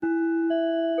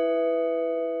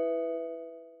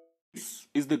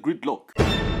is the gridlock.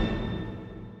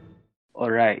 All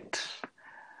right.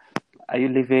 Are you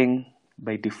living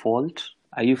by default?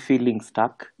 Are you feeling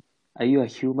stuck? Are you a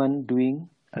human doing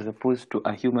as opposed to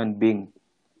a human being?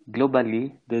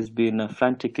 Globally, there's been a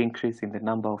frantic increase in the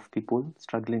number of people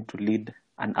struggling to lead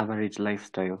an average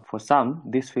lifestyle. For some,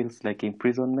 this feels like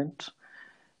imprisonment.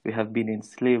 We have been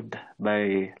enslaved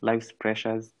by life's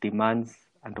pressures, demands,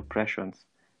 and oppressions.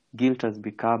 Guilt has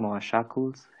become our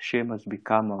shackles, shame has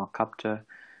become our captor,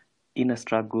 inner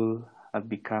struggle have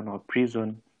become our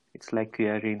prison. It's like we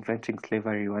are reinventing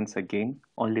slavery once again,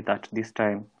 only that this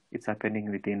time it's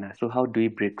happening within us. So, how do we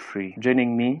break free?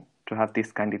 Joining me to have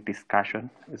this candid discussion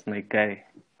is my guy,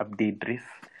 Abdi Idris.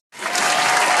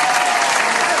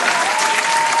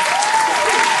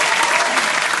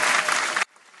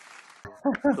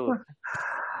 So,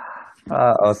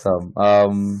 Awesome.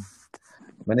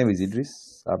 My name is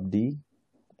Idris Abdi,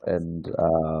 and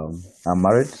I'm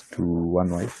married to one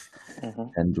wife,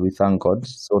 and we thank God.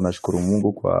 So nashukuru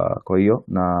Mungu kwa hiyo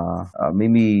na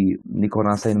mimi niko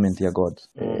na assignment ya God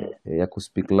ya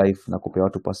kuspeak life na kupea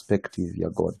watu perspective ya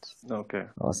God. okay.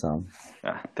 Awesome.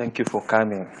 Thank you for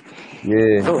coming.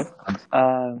 Yeah. So,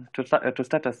 to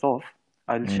start us off,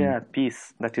 I'll share a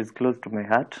piece that is close to my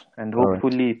heart, and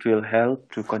hopefully it will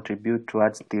help to contribute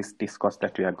towards this discourse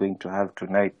that we are going to have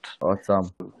tonight.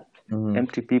 Awesome.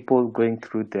 Empty people going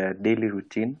through their daily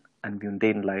routine and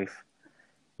mundane life.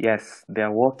 Yes, they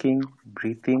are walking,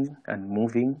 breathing, and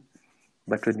moving,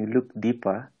 but when you look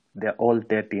deeper, they're all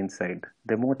dead inside.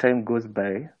 The more time goes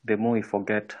by, the more we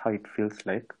forget how it feels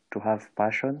like to have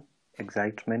passion,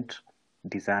 excitement,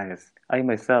 desires. I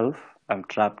myself am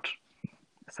trapped,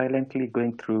 silently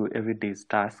going through every day's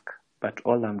task, but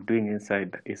all I'm doing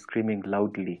inside is screaming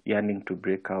loudly, yearning to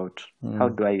break out. How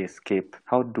do I escape?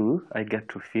 How do I get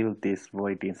to fill this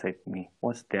void inside me?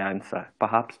 What's the answer?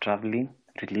 Perhaps traveling,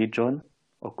 religion,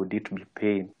 or could it be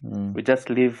pain? We just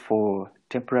live for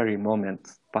temporary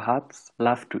moments, perhaps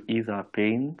laugh to ease our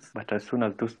pains, but as soon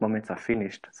as those moments are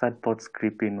finished, sad thoughts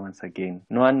creep in once again.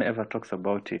 No one ever talks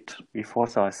about it. We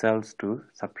force ourselves to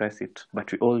suppress it,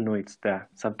 but we all know it's there.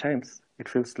 Sometimes it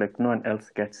feels like no one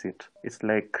else gets it. It's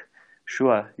like,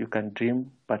 sure, you can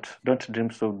dream, but don't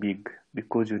dream so big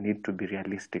because you need to be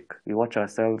realistic. We watch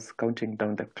ourselves counting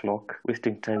down the clock,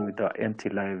 wasting time with our empty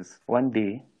lives. One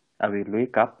day, I will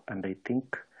wake up and I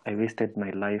think I wasted my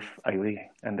life away.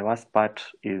 And the worst part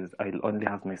is I'll only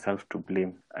have myself to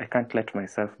blame. I can't let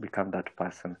myself become that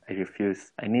person. I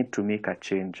refuse. I need to make a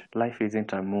change. Life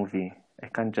isn't a movie. I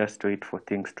can't just wait for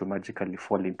things to magically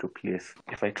fall into place.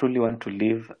 If I truly want to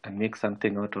live and make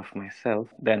something out of myself,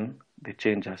 then the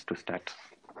change has to start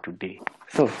today.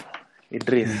 So,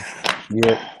 Idris,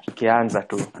 ukianza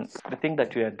tu, the thing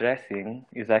that you're addressing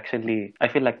is actually, I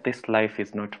feel like this life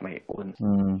is not my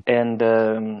own.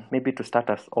 And maybe to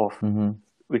start us off,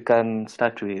 we can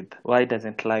start with, why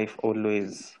doesn't life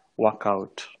always work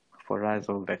out for us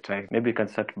all the time? Maybe we can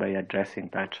start by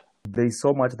addressing that. There's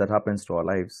so much that happens to our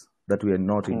lives that we are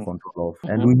not in control of,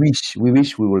 and we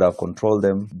wish we would have controlled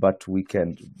them, but we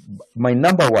can't. My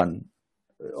number one,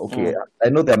 okay, I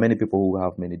know there are many people who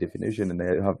have many definitions and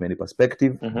they have many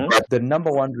perspectives, but the number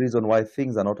one reason why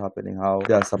things are not happening how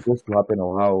they are supposed to happen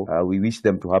or how we wish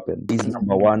them to happen is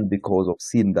number one because of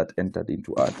sin that entered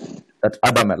into us, that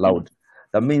Adam allowed.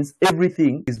 That means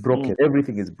everything is broken.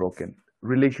 Everything is broken.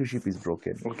 Relationship is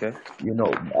broken. Okay.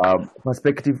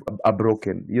 Perspective are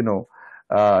broken.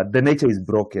 The nature is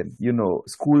broken.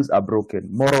 Schools are broken.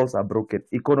 Morals are broken.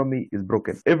 Economy is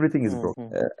broken. Everything is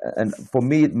broken. And for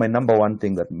me, my number one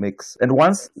thing that makes, and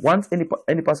once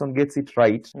any person gets it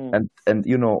right, and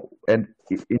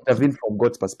intervene from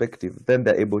God's perspective, then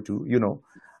they're able to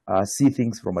see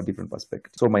things from a different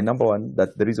perspective. So my number one,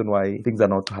 that the reason why things are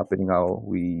not happening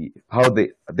how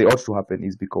they ought to happen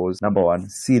is because number one,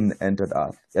 sin entered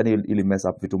earth, and it'll mess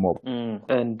up vitu mob.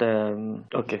 And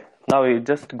okay, now we're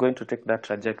just going to take that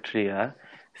trajectory.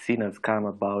 Sin has come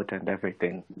about and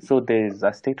everything. So there's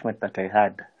a statement that I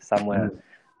had somewhere.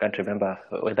 Can't remember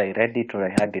whether I read it or I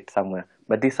had it somewhere,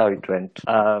 but this is how it went.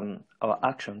 Our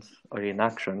actions or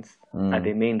inactions are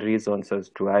the main reasons as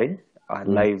to why our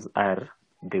lives are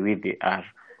the way they are.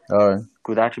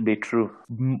 Could that be true?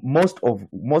 Most of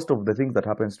the things that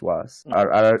happens to us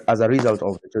are as a result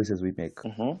of the choices we make.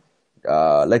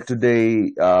 Like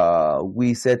today,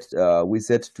 we set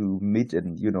to meet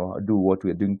and do what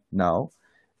we're doing now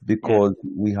because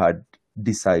we had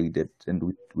decided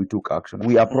and we took action.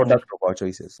 We are product of our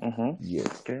choices.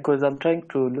 Yes. Because I'm trying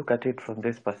to look at it from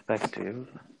this perspective.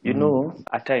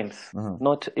 At times,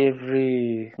 not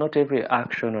every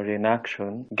action or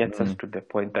inaction gets us to the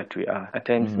point that we are. At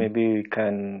times, maybe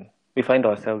we find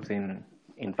ourselves in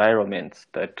environments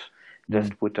that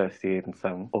just put us in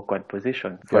some awkward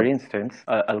positions. For instance,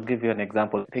 I'll give you an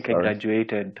example. I think I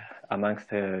graduated amongst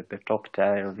the top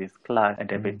tier of his class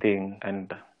and everything,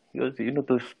 and he was,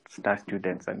 those star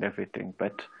students and everything.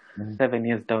 But 7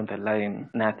 years down the line,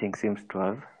 nothing seems to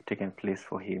have taken place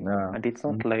for him, and it's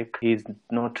not like he's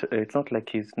not. It's not like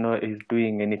he's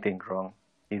doing anything wrong.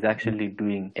 He's actually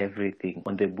doing everything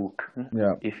on the book.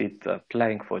 Yeah. If it's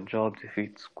applying for jobs, if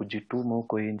it's kujituma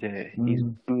huko nje, he's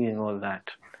doing all that.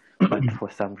 But for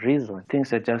some reason,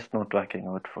 things are just not working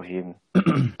out for him.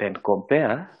 Then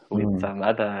compare with some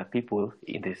other people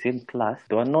in the same class.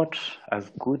 They are not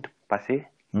as good per se,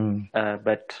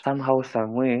 but somehow,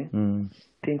 some way,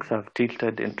 things have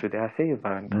tilted into their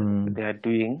favor and they are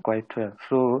doing quite well.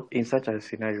 So in such a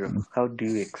scenario, how do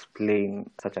you explain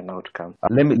such an outcome?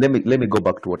 Let me go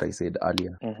back to what I said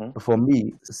earlier. For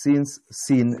me, since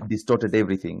sin distorted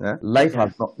everything, life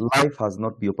has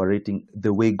not been operating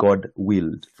the way God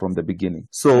willed from the beginning.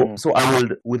 So I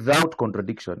will, without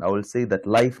contradiction, I will say that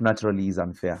life naturally is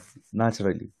unfair.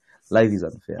 Naturally, life is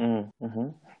unfair.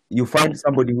 You find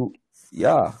somebody who,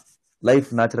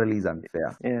 life naturally is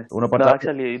unfair. Yeah. No,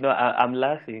 actually, I'm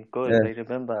laughing because I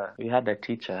remember we had a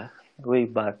teacher way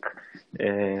back,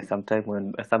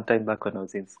 sometime back when I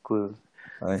was in school.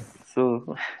 Right.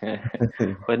 So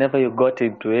whenever you got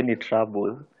into any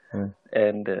trouble,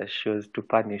 and she was to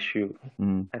punish you,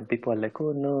 and people are like,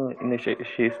 oh no, she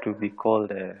used to be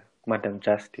called Madam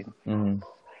Justin.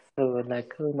 So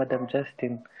like, oh, Madam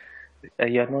Justin,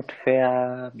 you're not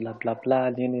fair, blah blah blah.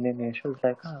 She was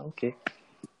like, okay.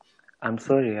 I'm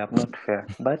sorry, I'm not fair.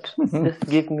 But just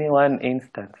give me one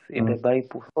instance in the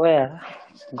Bible where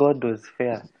God was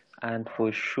fair, and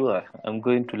for sure I'm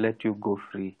going to let you go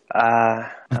free. I'm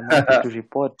happy to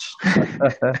report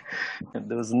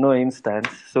there was no instance,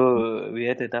 so we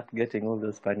ended up getting all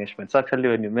those punishments. So actually,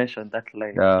 when you mentioned that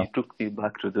line, you took me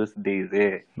back to those days.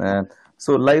 Man,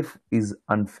 so life is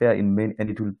unfair in many, and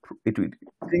it will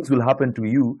things will happen to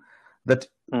you that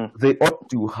they ought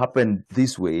to happen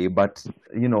this way, but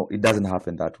it doesn't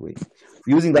happen that way.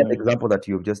 Using that example that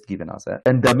you have just given us,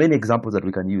 and there are many examples that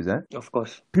we can use. Of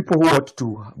course, people who ought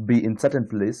to be in certain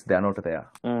place, they are not there,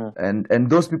 and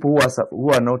those people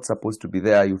who are not supposed to be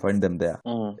there, you find them there.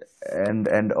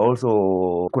 And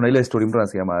also, kuna ile story mtu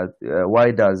anasema,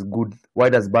 why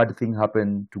does bad thing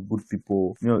happen to good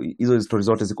people? Hizo stories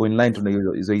zote ziko in line to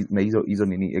hizo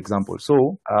nini example.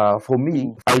 So for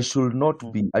me, I should not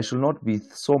be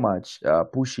so much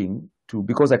pushing to,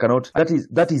 because I cannot. That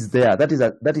is there. That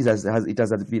is as it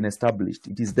has been established.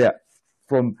 It is there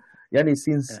from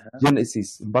since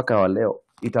Genesis mpaka wa leo.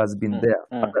 It has been there.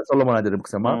 Solomon anajaribu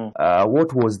kusema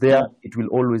what was there, it will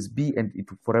always be, and it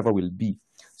forever will be.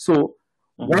 So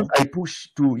once I push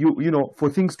to for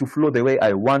things to flow the way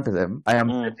I want them, I am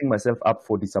setting myself up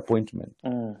for disappointment,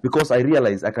 because I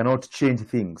realize I cannot change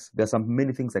things. There are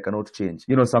many things I cannot change.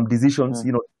 Some decisions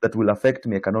that will affect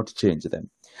me, I cannot change them.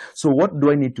 So what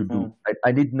do I need to do?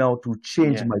 I need now to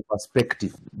change my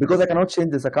perspective, because I cannot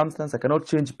change the circumstance. I cannot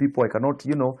change people. I cannot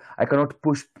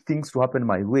push things to happen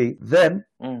my way. Then,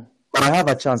 but I have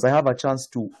a chance. I have a chance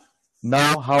to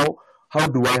now how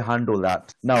do I handle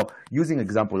that? Now, using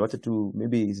example, wanted to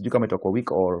maybe is you come talk a week,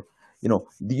 or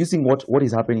using what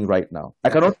is happening right now. I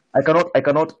cannot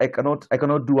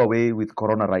do away with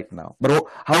Corona right now. But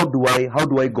how do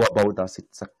I go about that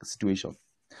situation?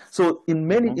 So in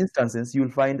many instances, you'll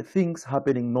find things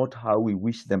happening not how we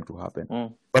wish them to happen.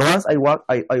 But once I work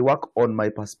on my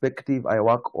perspective, I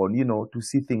work on, to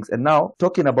see things. And now,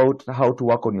 talking about how to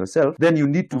work on yourself, then you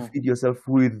need to feed yourself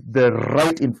with the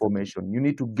right information. You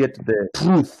need to get the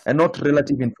truth, and not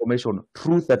relative information,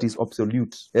 truth that is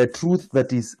absolute, a truth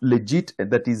that is legit, and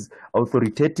that is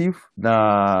authoritative.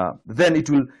 Then it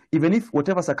will, even if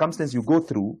whatever circumstance you go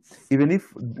through, even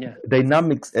if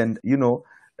dynamics and,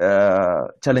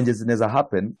 challenges never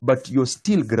happen, but you're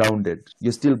still grounded.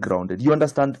 You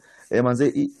understand,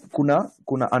 kuna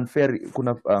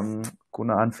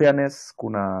unfairness,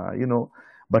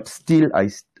 but still I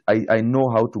know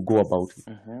how to go about it.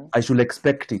 I should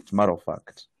expect it, matter of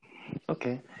fact.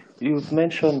 Okay. You've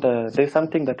mentioned there's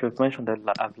something that you've mentioned that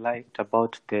I've liked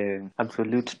about the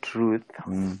absolute truth,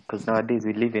 because nowadays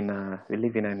we live in an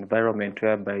environment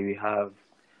whereby we have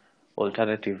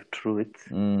alternative truths.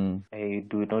 I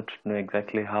do not know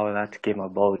exactly how that came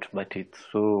about, but it's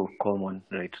so common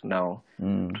right now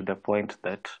to the point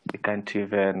that we can't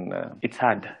even. It's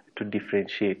hard to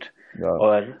differentiate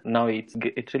or now it's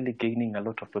really gaining a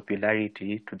lot of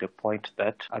popularity to the point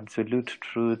that absolute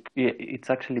truth, it's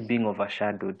actually being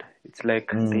overshadowed. It's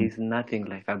like there is nothing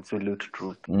like absolute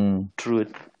truth.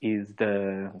 Truth is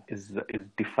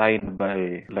defined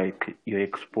by like your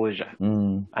exposure,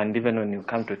 and even when you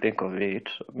come to think of it,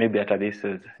 maybe after this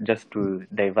is just to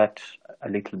divert a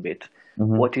little bit.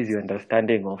 What is your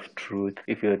understanding of truth?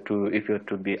 If you're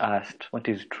to be asked, what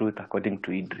is truth according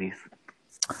to Idris?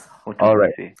 All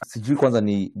right. Sijui kwanza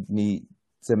ni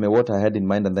seme what I had in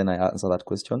mind and then I answer that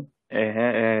question.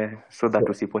 So that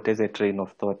usipoteze train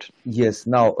of thought. Yes.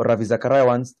 Now, Ravi Zachariah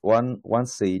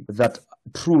once said that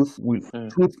truth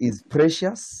is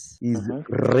precious, is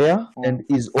rare, and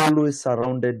is always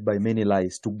surrounded by many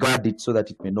lies to guard it so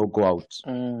that it may not go out.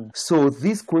 So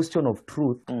this question of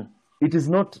truth, it is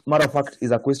not, matter of fact, is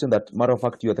a question that, matter of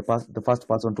fact, you are the first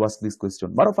person to ask this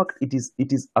question. Matter of fact, it is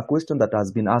a question that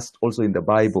has been asked also in the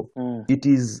Bible. It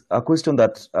is a question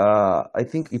that I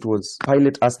think it was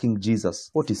Pilate asking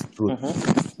Jesus, what is truth?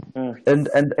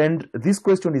 And this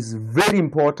question is very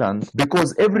important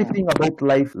because everything about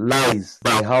life lies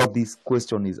by how this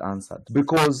question is answered.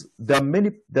 Because there are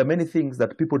many things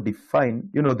that people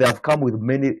define. They have come with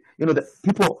many. The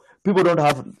people don't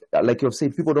have, like you've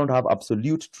said, people don't have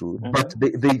absolute truth, but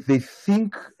they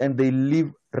think and they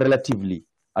live relatively.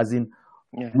 As in,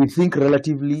 we think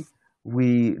relatively,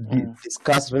 we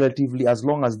discuss relatively. As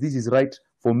long as this is right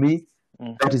for me,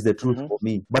 that is the truth for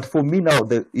me. But for me now,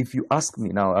 if you ask me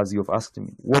now, as you've asked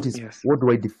me, what do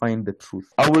I define the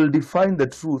truth? I will define the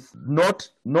truth not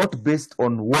based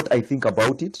on what I think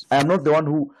about it. I'm not the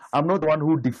one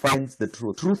who defines the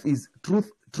truth.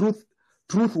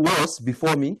 Truth was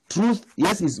before me. Truth,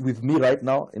 yes, is with me right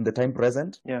now in the time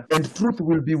present. Yeah. And truth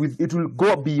will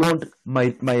go beyond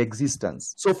my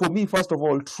existence. So for me, first of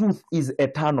all, truth is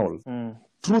eternal.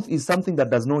 Truth is something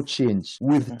that does not change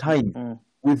with time.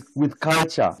 With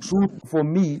culture. Truth for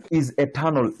me is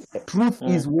eternal. Truth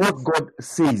is what God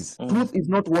says. Truth is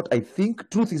not what I think.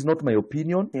 Truth is not my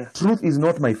opinion. Truth is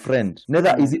not my friend.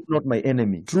 Neither is it not my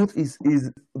enemy. Truth is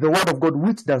the word of God,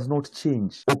 which does not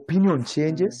change. Opinion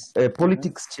changes,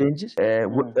 politics changes,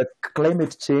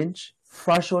 climate change,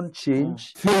 fashion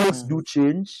change, feelings do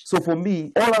change. So for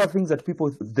me, all other things that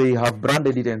people, they have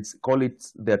branded it and call it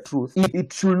their truth,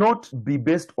 it should not be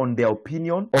based on their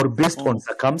opinion or based on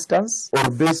circumstance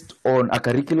or based on a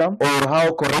curriculum or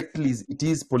how correctly it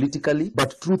is politically.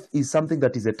 But truth is something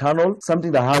that is eternal,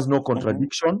 something that has no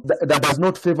contradiction, that does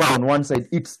not favor on one side.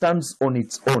 It stands on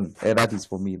its own. That is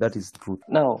for me. That is truth.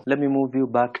 Now, let me move you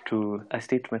back to a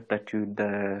statement that you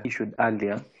issued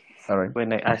earlier. All right.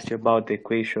 When I asked you about the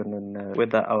equation on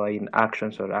whether our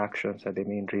inactions or actions are the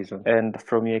main reason. And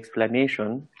from your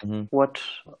explanation, what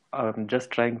I'm just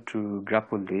trying to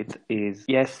grapple with is,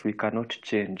 yes, we cannot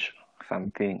change some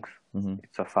things.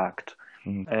 It's a fact.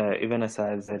 Even as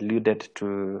I alluded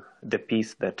to the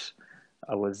piece that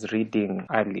I was reading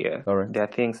earlier, there are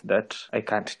things that I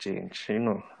can't change,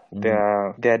 There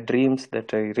are dreams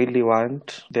that I really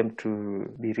want them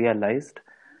to be realized.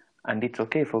 And it's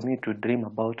okay for me to dream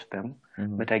about them.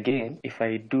 But again, if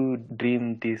I do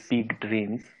dream these big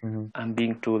dreams, I'm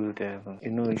being told,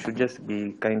 you should just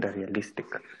be kind of realistic,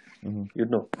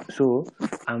 So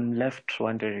I'm left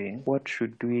wondering, what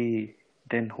should we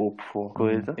then hope for?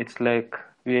 Because it's like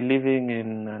we're living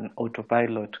in an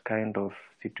autopilot kind of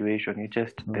situation. You're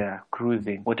just there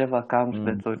cruising. Whatever comes,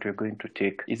 that's what you're going to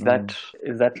take. Is that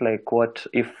like what,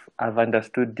 if I've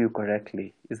understood you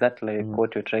correctly, is that like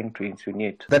what you're trying to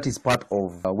insinuate? That is part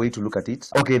of a way to look at it.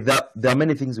 Okay, there are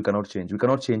many things we cannot change. We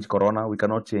cannot change Corona. We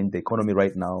cannot change the economy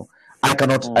right now. I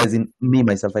cannot, as in me,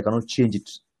 myself, I cannot change it.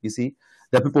 You see?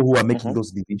 There are people who are making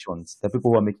those decisions. There are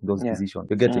people who are making those decisions.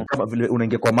 You're getting, kama vile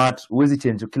unaingia kwa mat, huwezi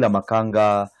change kila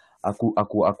makanga,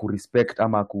 aku respect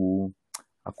ama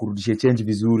akurudishe change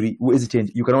vizuri. Huwezi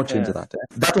change. You cannot change that.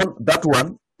 That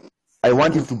one, I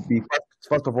want it to be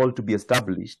first of all to be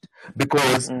established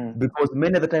because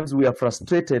many of the times we are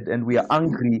frustrated and we are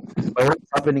angry by what's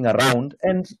happening around,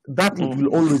 and that it will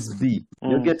always be.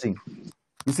 You're getting,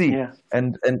 you see,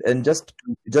 and just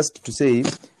to say,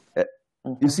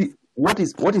 you see what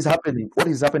is happening. What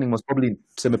is happening most probably in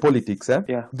semi-politics.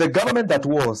 The government that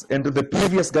was and the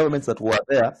previous governments that were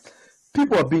there,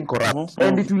 people are being corrupt,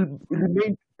 and it will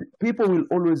remain. People will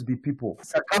always be people.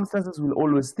 Circumstances will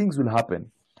always, things will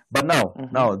happen. But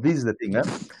now this is the thing.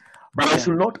 But I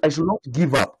should not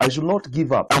give up. I should not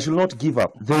give up. I should not give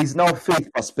up. There is now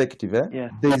faith perspective. Yeah.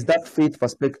 There is that faith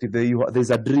perspective. There's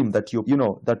a dream that you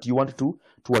want to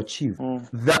achieve.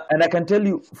 That, and I can tell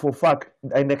you for fact,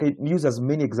 and I can use as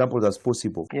many examples as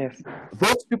possible. Yes.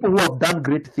 Those people who have done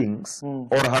great things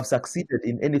or have succeeded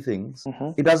in anything,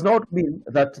 it does not mean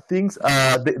that things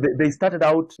they started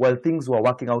out while things were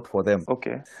working out for them.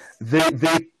 Okay.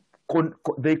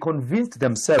 They convinced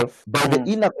themselves by the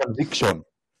inner conviction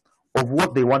of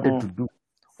what they wanted to do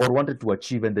or wanted to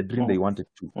achieve and the dream they wanted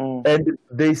to. And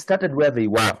they started where they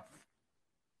were.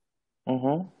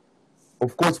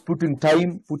 Of course, putting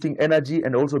time, putting energy,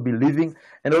 and also believing,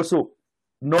 and also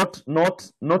not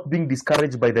being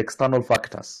discouraged by the external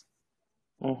factors.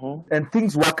 And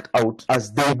things worked out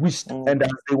as they wished and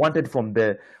as they wanted from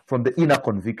the inner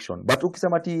conviction. But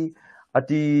ukisema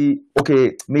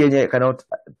okay, me cannot,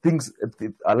 things,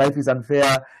 life is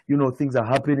unfair, things are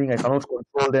happening, I cannot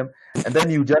control them, and then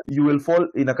you will fall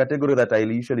in a category that I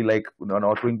usually like,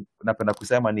 napenda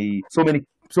kusema ni so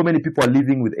many people are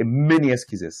living with many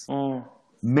excuses.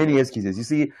 Many excuses. You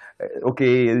see,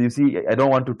 I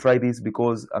don't want to try this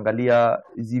because angalia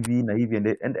hivi na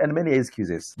hivi and many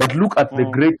excuses. But look at the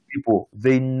great people,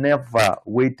 they never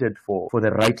waited for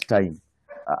the right time.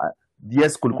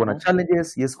 Yes, kulikuwa na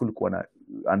challenges, yes, kulikuwa na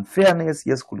unfairness,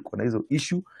 yes, kulikuwa na hizo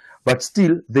issue, but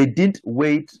still they didn't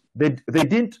wait, they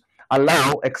didn't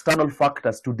allow external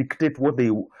factors to dictate what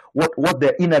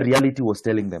their inner reality was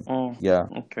telling them. Yeah.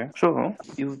 Okay. So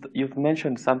you've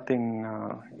mentioned something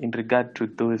in regard to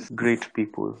those great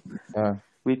people,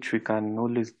 which we can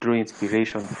always draw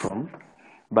inspiration from,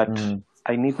 but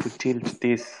I need to tilt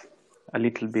this a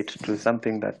little bit to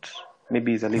something that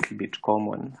maybe is a little bit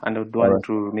common, and I would want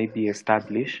to maybe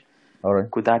establish,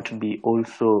 could that be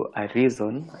also a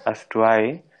reason as to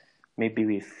why maybe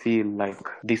we feel like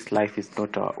this life is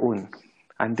not our own?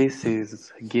 And this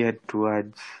is geared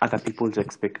towards other people's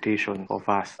expectation of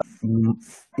us. In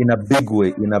a big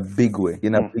way.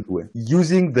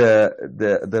 Using the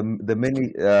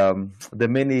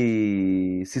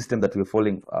many systems that we're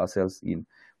falling ourselves in.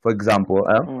 For example,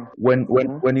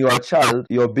 when you are a child,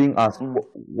 you're being asked,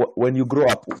 when you grow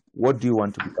up, what do you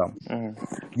want to become?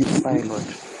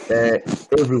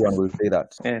 Everyone will say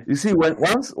that. Yeah. You see,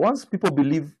 once people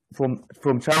believe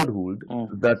from childhood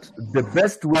that the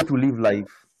best way to live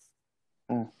life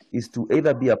is to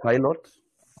either be a pilot,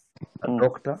 a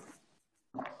doctor.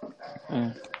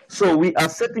 So we are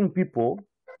setting people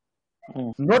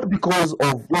not because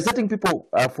of, we're setting people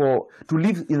to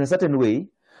live in a certain way,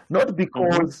 not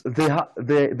because they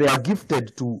are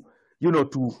gifted to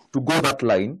go that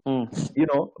line,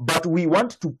 but we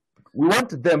want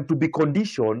them to be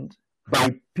conditioned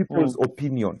by people's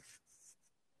opinion,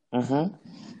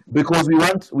 because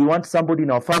we want somebody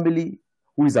in our family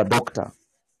who is a doctor.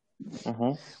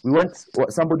 We want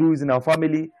somebody who is in our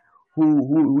family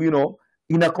who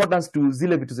in accordance to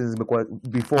zile vitu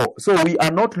before. So we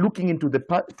are not looking into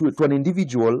to an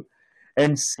individual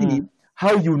and see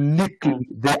how uniquely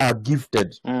they are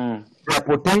gifted, their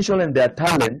potential and their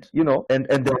talent,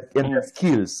 and their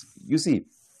skills. You see,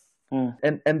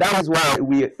 and that is why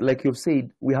we, like you've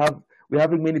said, we're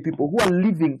having many people who are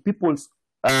living people's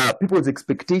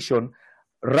expectation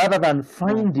rather than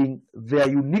finding their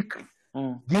unique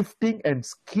gifting and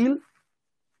skill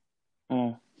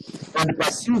and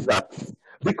pursue that.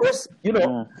 Because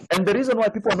and the reason why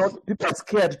people are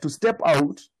scared to step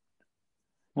out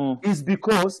is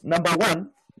because, number one,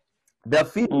 they're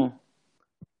feeling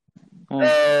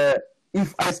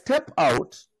if I step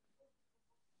out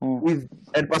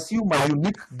and pursue my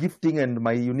unique gifting and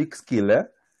my unique skill,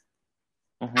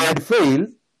 and fail,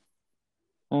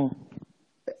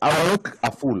 I will look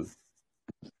a fool.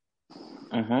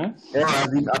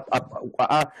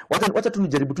 Wacha tu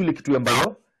nijaribu tu ile kitu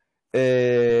ambayo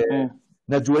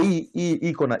najua hii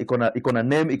iko na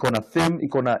name, iko na fame,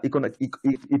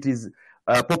 it is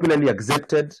popularly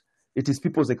accepted, it is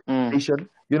people's expectation,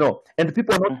 and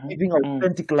people are not living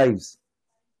authentic lives.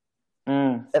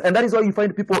 And that is why you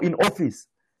find people in office,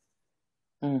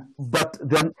 but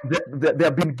they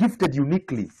have been gifted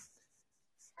uniquely.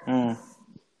 And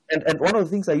one of the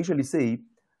things I usually say,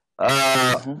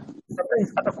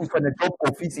 sometimes hata kufanya job kwa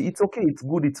ofisi, it's okay, it's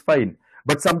good, it's fine,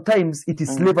 but sometimes it is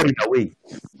slavery in a way.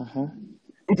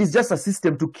 It is just a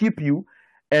system to keep you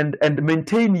and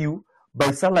maintain you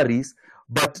by salaries,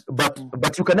 but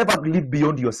you can never live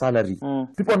beyond your salary.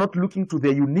 People are not looking to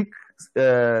their unique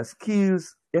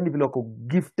skills, yani vile wako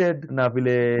gifted na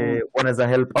vile wanaweza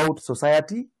help out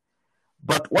society,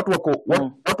 but watu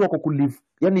wako kulive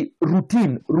yani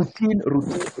routine.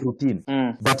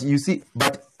 But you see,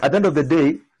 but at the end of the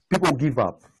day, people give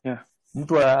up.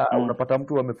 Mtu unapata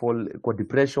mtu amefall kwa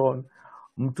depression,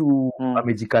 mtu Mm.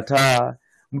 amejikataa,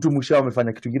 mtu mwisho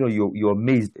amefanya kitu kingine, you're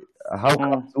amazed how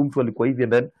come mtu alikuwa hivi,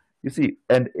 and then you see,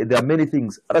 and there are many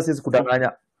things, hata siwezi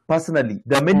kudanganya. Personally,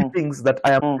 there are many things that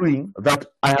I am doing that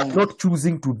I am not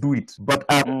choosing to do it, but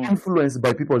I am influenced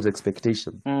by people's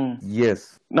expectation.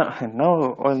 Yes.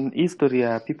 Now on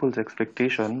history, people's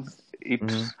expectation,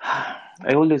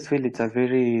 I always feel it's I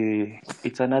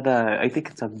think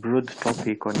it's a broad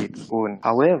topic on its own.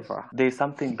 However, there's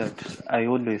something that I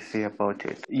always say about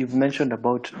it. You've mentioned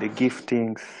about the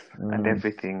giftings and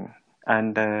everything,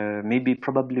 and maybe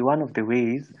probably one of the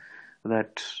ways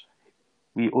that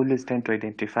we always tend to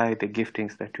identify the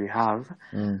giftings that we have,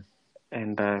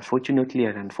 and fortunately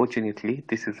and unfortunately,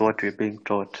 this is what we're being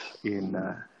taught in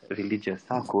religious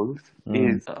circles,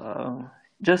 is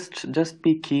just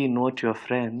be keen what your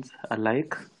friends are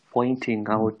like pointing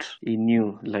out in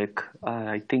you, like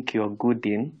I think you're good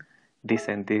in this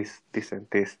and this, this and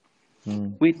this,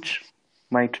 which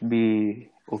might be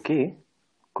okay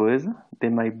because they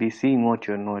might be seeing what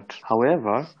you're not.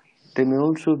 However, they may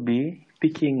also be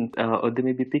picking or they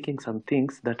may be picking some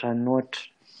things that are not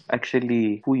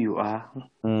actually who you are,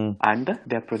 and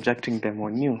they're projecting them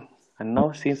on you. And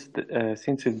now, since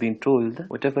you've been told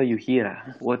whatever you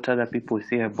hear, what other people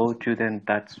say about you, then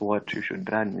that's what you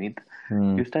should run with.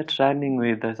 You start running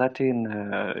with a certain,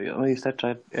 you start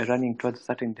running towards a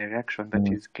certain direction that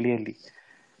is clearly,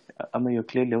 you're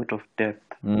clearly out of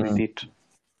depth with it.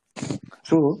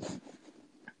 So,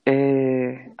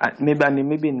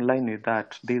 maybe in line with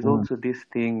that, there's also this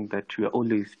thing that we are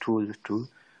always told to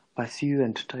pursue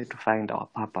and try to find our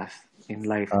purpose in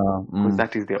life, because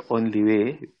that is the only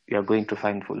way you are going to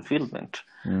find fulfillment.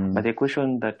 But the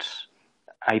question that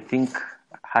I think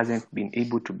hasn't been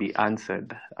able to be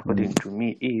answered, according to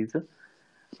me, is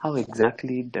how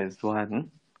exactly does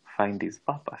one find his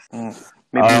purpose?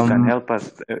 Maybe you can help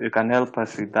us. You can help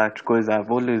us with that, because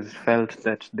I've always felt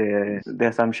that there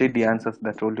are some shady answers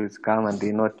that always come, and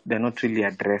they're not really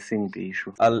addressing the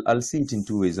issue. I'll see it in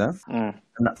two ways.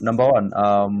 Number one,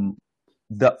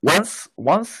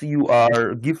 once you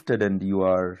are gifted and you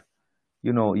are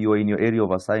in your area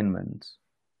of assignment,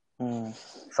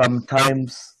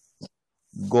 sometimes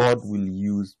God will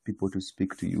use people to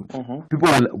speak to you.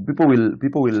 People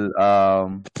will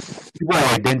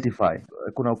identify.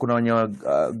 Kuna wenye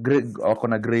wako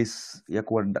na grace ya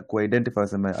ku identify,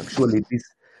 actually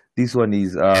this one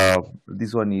is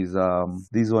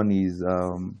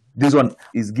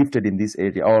gifted in this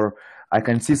area, or I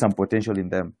can see some potential in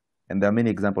them, and there are many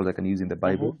examples I can use in the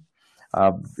Bible.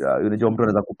 Unajua mtu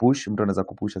anaweza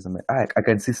kupush aseme, I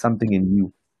can see something in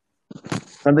you,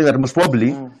 something that most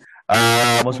probably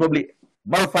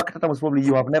matter of fact, most probably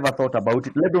you have never thought about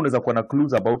it. Labda unaweza kuwa na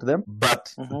clues about them,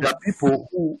 but there are people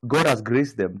who God has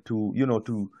graced them to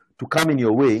to come in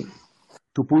your way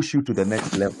to push you to the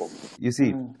next level. You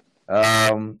see,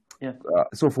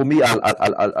 so for me,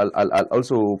 I'll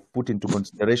also put into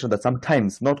consideration that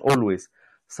sometimes, not always,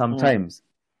 sometimes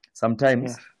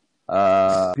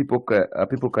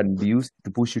people can be used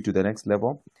to push you to the next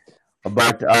level,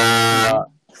 but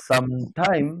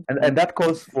sometimes, and that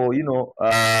calls for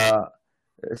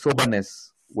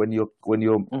soberness when you're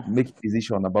making a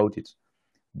decision about it,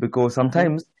 because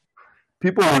sometimes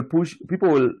people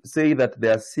will say that they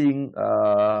are seeing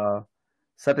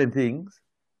certain things,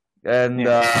 and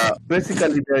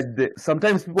basically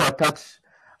sometimes people attach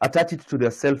it to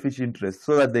their selfish interest,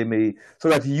 so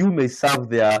that you may serve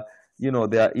their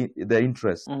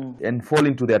interest, and fall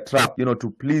into their trap, to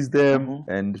please them,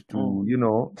 and to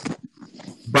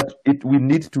but we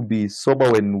need to be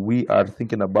sober when we are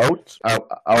thinking about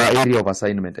our area of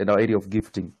assignment and our area of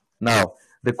gifting. Now,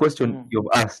 the question you've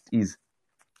asked is,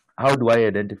 how do I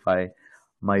identify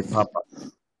my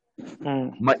purpose?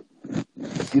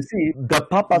 You see,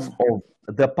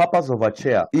 the purpose of a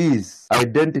chair is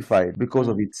identified because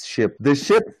of its shape. The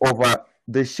shape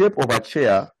of a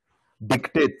chair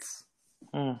dictates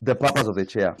the purpose of the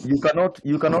chair. You cannot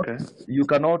use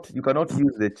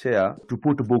the chair to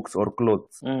put books or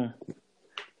clothes.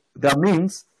 That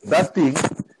means that thing,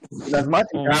 in as much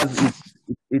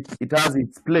it has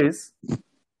its place,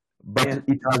 but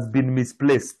it has been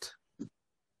misplaced.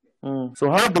 So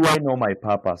how do I know my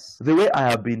purpose? The way I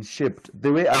have been shaped,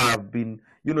 the way I have been,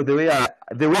 the way I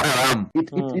am.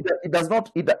 It does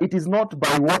not. It is not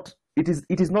by what it is.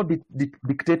 It is not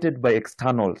dictated by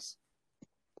externals.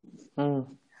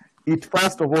 It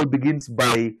first of all begins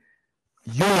by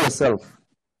you yourself.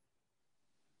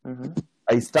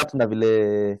 I start na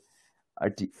vile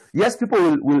yes,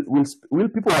 people will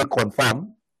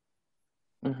confirm.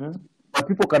 but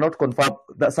people cannot confirm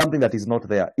that something that is not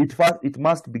there. It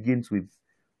must begins with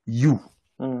you.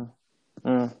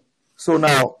 So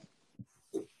now,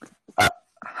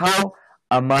 how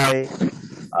am I?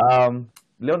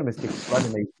 Leo nimesikia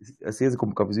fulani na siwezi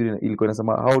kumbuka vizuri, ilikuwa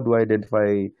inasema how do I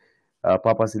identify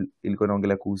purpose, ilikuwa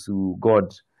inaongelea kuhusu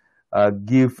God,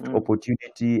 gift,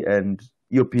 opportunity, and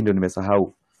hiyo pia ndio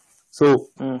nimesahau. So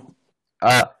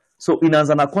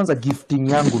inaanza na kwanza, gifting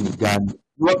yangu ni gani?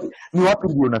 Ni wapi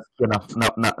ndio nasikia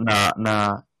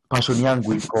na passion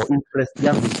yangu iko, interest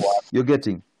yangu iko wapi? You're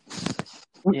getting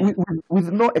with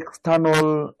no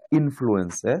external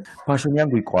influence, passion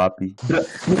yangu iko wapi?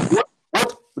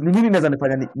 Ni nini naweza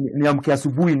nifanya niamke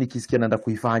asubuhi nikisikia naenda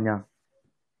kuifanya?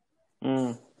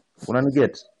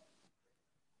 Unaniget?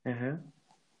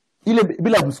 Ile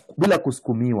bila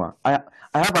kusukumiwa. I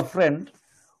have a friend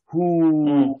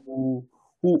who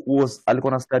was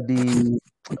alikuwa na study,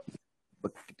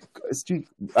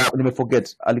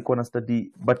 nimeforget, alikuwa na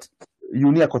study but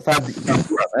uni ako third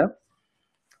year,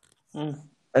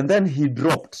 and then he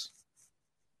dropped.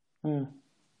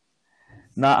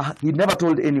 Now he never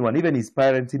told anyone, even his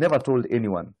parents, he never told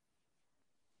anyone.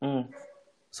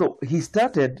 So he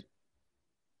started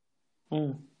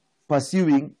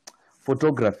pursuing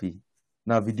photography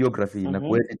na videography na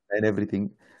kuedit and everything,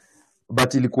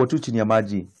 but ilikuwa tu chini ya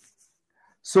maji.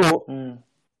 So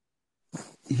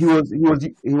he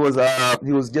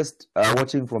was just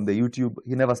watching from the YouTube.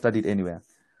 He never studied anywhere.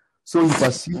 So he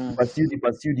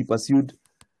pursued.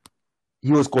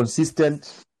 He was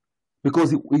consistent because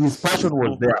his passion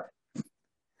was there.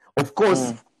 Of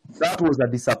course, that was a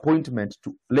disappointment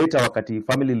to later wakati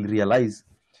family realized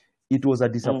it was a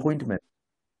disappointment.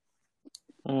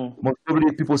 Most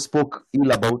probably people spoke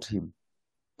ill about him.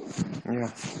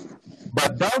 Yeah.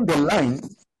 But down the line,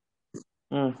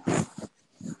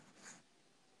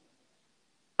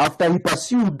 after he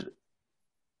pursued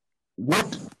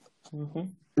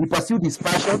he pursued his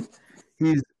passion,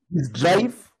 his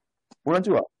drive.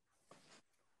 Unajua?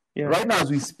 Yeah. Right now,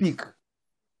 as we speak,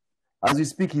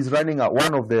 he's running at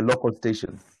one of the local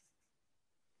stations.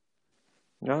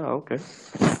 Okay.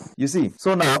 You see,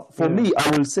 so now for me, I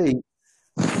will say,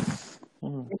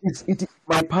 it is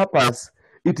my purpose.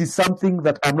 It is something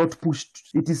that I'm not pushed.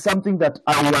 It is something that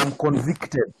I am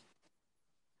convicted.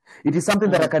 It is something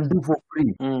that I can do for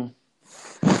free.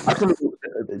 Actually,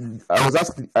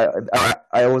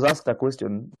 I was asked a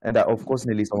question, and of course,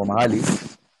 nilisoma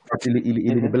mahali.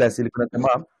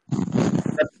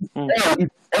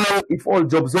 If all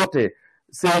jobs zote,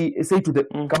 say to the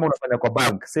kama unafanya kwa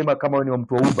bank, sema kama ni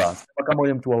mtu wa Uber, sema kama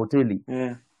ni mtu wa hoteli,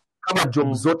 kama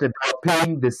jobs zote are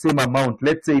paying the same amount,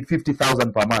 let's say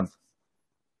 50,000 per month,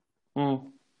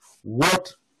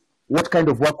 what kind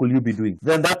of work will you be doing?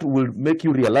 Then that will make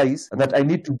you realize that I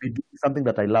need to be doing something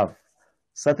that I love,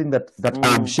 something that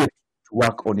I'm shaped to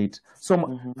work on it. So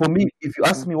for me, if you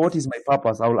ask me what is my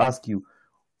purpose, I will ask you,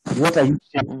 what are you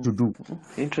shaped to do?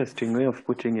 Interesting way of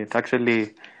putting it.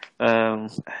 Actually,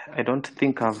 I don't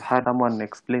think I've had someone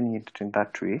explaining it in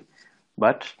that way,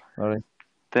 but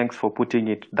thanks for putting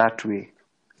it that way.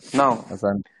 Now,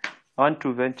 I want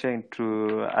to venture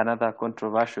into another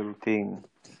controversial thing.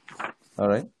 All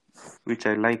right. Which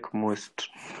I like most.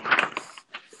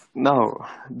 Now,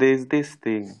 there's this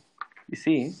thing. You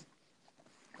see,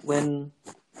 when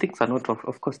things are not,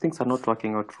 of course, things are not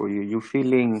working out for you, you're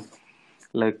feeling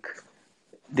like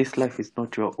this life is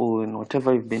not your own.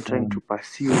 Whatever you've been trying to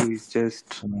pursue is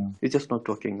just not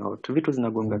working out. Vitu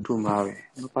zinagonga tu mawe.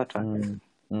 Unapata?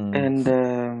 And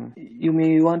you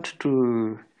may want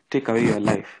to take away your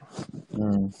life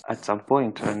at some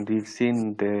point, and we've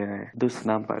seen those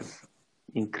numbers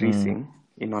increasing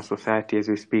in our society as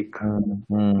we speak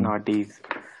nowadays.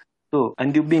 So,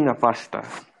 and you being a pastor,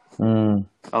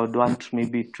 I would want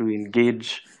maybe to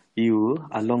engage you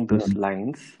along those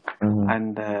lines,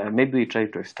 and maybe we try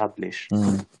to establish,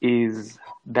 is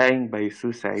dying by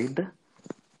suicide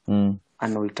an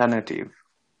alternative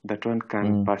that one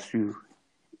can pursue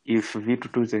if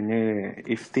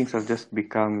things have just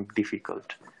become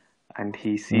difficult, and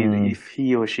he sees if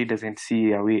he or she doesn't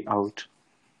see a way out,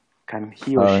 can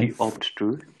he or she opt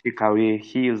to take away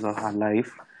his or her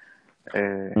life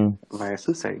via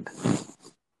suicide?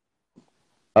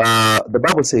 The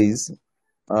Bible says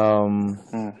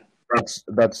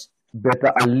that's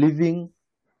better a living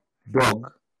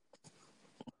dog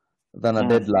than a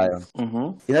dead lion.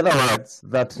 In other words,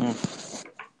 that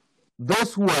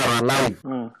those who are alive,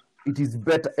 it is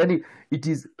better.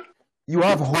 You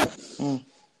have hope.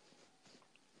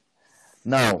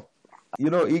 Now,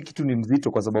 hii kitu ni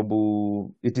mzito kwa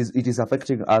sababu it is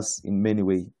affecting us in many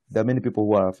way. There are many people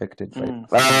who are affected by it.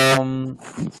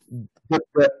 But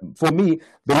for me,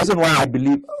 the reason why I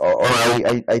believe, or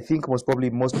I think most probably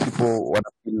most people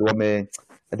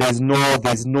there's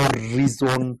no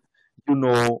reason,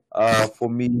 for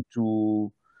me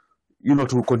to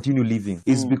to continue living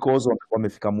is because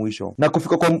wamefika mwisho, na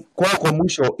kufika kwa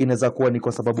mwisho inaweza kuwa ni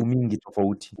kwa sababu mingi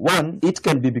tofauti. One, it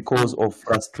can be because of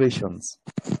frustrations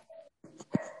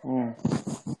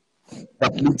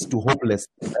that leads to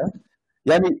hopelessness.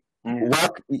 Yani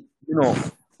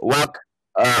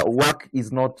work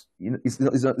is not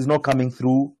is not coming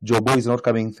through, jobo is not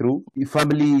coming through,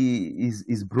 family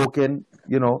is broken,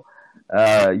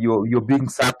 you're being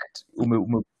sacked,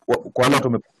 kwa watu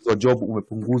umepunguzwa job,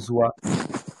 umepunguzwa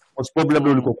most probably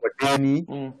labda ulikuwa kwa deni,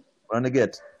 unaona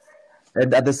get,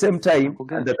 and at the same time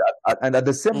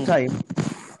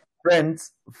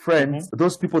friends,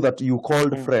 those people that you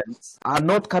called friends are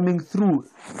not coming through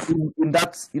in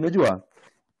that, unajua,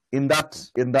 in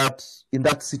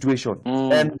that situation.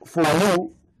 And for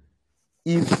you,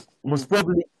 if most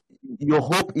probably your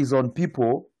hope is on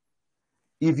people,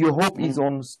 if your hope is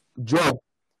on job,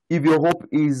 if your hope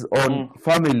is on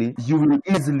family, you will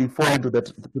easily fall into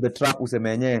the trap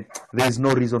usemenye, there is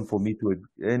no reason for me to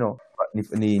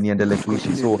niendelee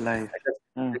kuishi, so I just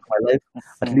take my life.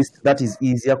 At least that is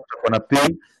easier, kutakuwa na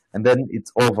pain and then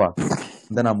it's over,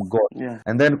 and then I'm gone.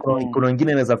 And then kuna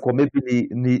wengine inaweza kuwa maybe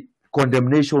ni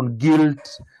condemnation,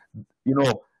 guilt,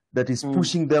 that is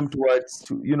pushing them towards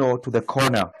to the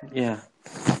corner.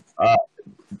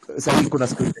 Sasa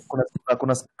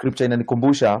kuna scripture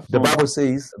inanikumbusha, the Bible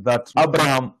says that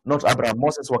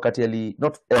Moses wakati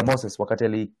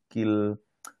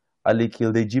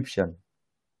alikill the Egyptian.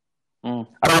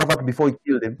 Before he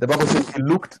killed him, the Bible says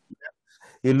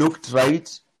he looked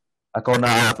right, akaona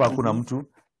hapa kuna mtu,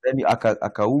 then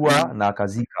akaua na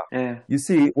akazika. You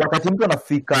see, wakati mtu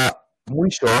anafika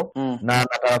mwisho na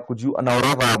anataka kujua, na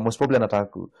orodha most probably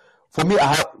anataka for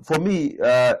me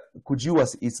kujua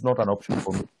is not an option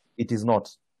for me. It is not.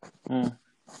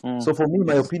 So for me,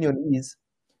 my opinion is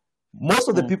most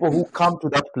of the people who come to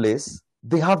that place,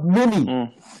 they have many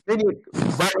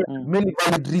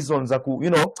valid reasons,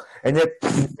 and yet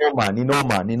ni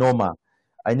norma.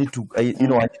 I need to.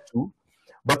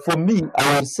 But for me,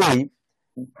 I would say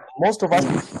most of us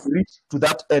reach to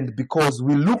that end because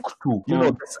we look to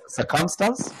the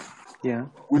circumstance.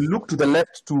 We look to the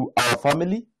left to our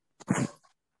family.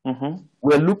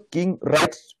 We're looking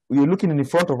right. We're looking in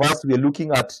front of us. We're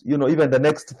looking at even the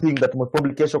next thing that most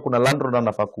probably kesho kuna landlord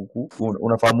anafaa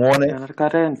unafaa muone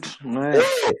rent.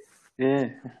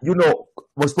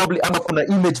 Most probably ama kuna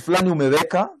image fulani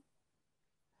umeweka,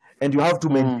 and you have to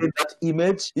maintain that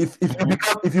image. If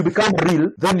you become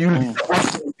real, then you'll be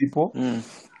supporting people.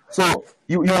 So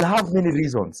you'll have many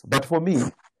reasons. But for me,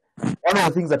 one of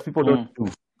the things that people don't do,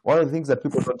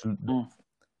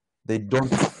 they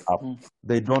don't look up.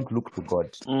 They don't look to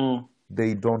God.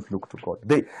 They don't look to God.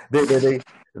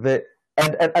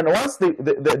 And once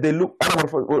they look,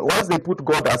 once they put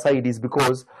God aside, is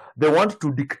because they want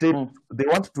to dictate. They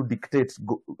want to dictate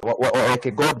like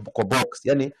a God box.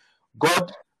 Yani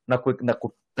God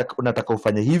nataka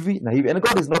ufanye hivi na hivi, and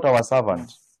God is not our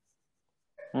servant.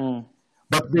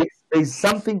 But there is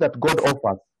something that God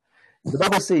offers. The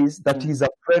Bible says that He's a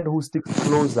friend who sticks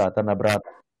closer than a brother.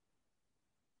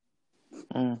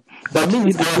 That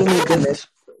means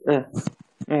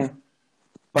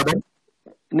Pardon?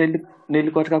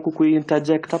 Nilikuwa nataka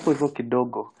kukuinterject hapo hivyo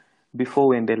kidogo before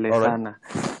uendelee sana.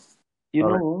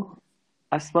 Know,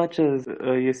 as much as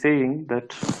you're saying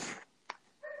that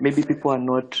maybe people are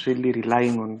not really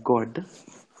relying on God,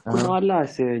 kuna wala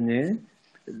wasenye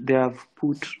they have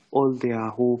put all their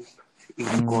hope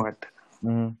in God.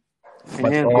 And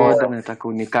God anataka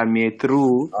unikamie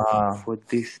through for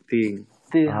this thing.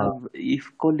 They have,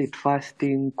 if call it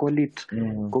fasting, call it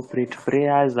corporate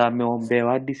prayers,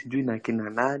 ameombewa hadi sijui na kina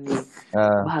nani,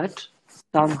 but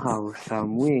somehow,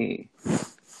 some way,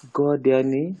 God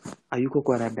hayuko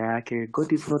kwa rada yake.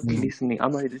 God is not listening.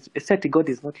 God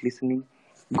is not listening.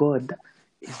 God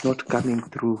is not coming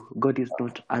through. God is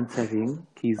not answering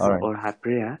his or her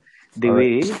prayer the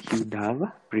way he would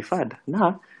have preferred.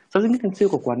 Na sasa zingine sio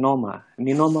kwa noma,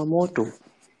 ni noma moto.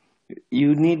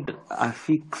 You need a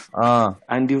fix,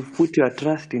 and you've put your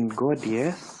trust in God,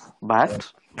 yes,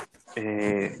 but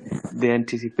the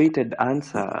anticipated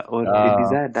answer or the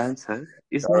desired answer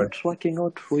is not working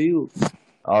out for you.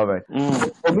 All right.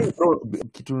 For me,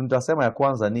 kitu nitasema ya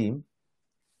kwanza ni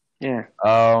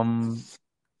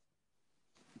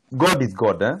God is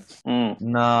God,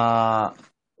 na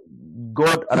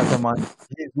God anasema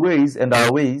his ways and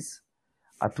our ways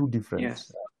are two different.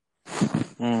 Yes.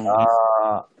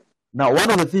 Now,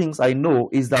 one of the things I know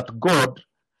is that God,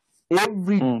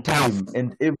 every time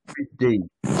and every day,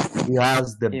 He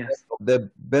has the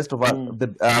best of us.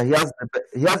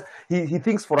 He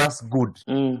thinks for us good.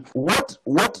 What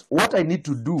I need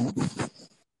to do,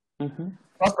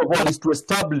 first of all, is to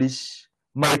establish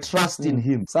my trust in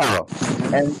Him. Sawa.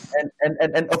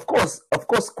 And of course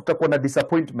kutakuwa na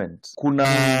disappointment,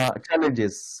 kuna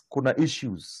challenges, kuna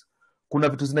issues, kuna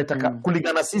vitu zinataka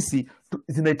kulingana sisi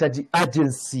zinahitaji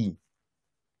urgency.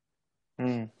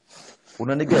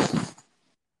 Unaniget?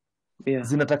 Yeah.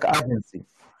 Zinataka urgency.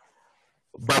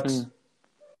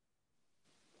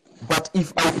 But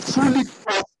if I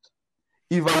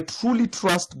truly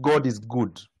trust God is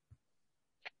good,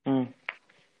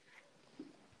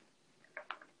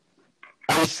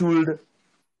 I should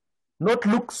not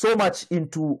look so much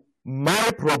into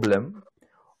my problem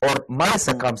or my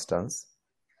circumstance,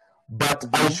 but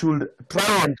I should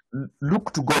try and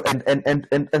look to God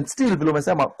and still vile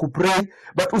umesema kupray,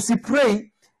 but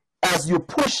usipray as you're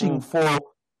pushing for,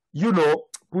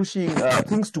 pushing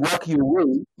things to work your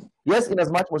way. Yes, in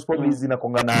as much as probably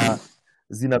zinakuanga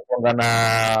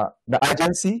na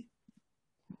urgency,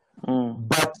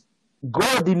 but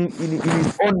God in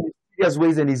His own mysterious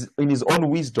ways and in His own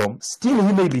wisdom, still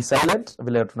He may be silent.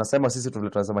 Vile tunasema sisi vile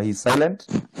tunasema He's silent,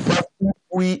 but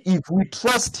if we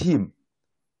trust Him,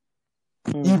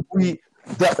 if we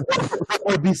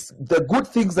the good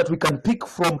things that we can pick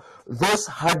from those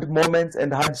hard moments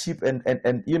and hardship and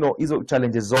hizo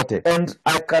challenges zote, and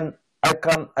I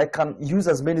can use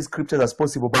as many scriptures as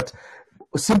possible, but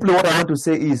simply what I want to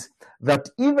say is that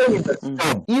even in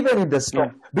the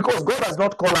storm, because God has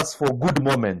not called us for good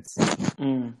moments.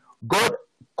 God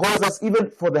calls us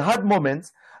even for the hard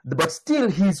moments, but still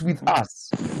He's with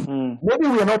us. Maybe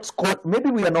we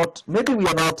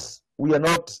are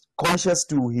not conscious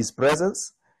to His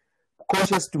presence,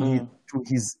 conscious to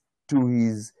his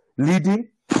leading,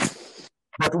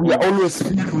 but we are always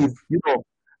filled with,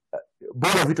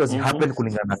 bona vitu happen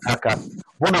kulingana na taka.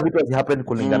 Bona vitu happen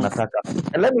kulingana na taka.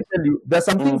 And let me tell you, there are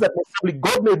some things that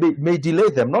God may delay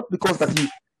them, not because that He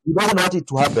doesn't want it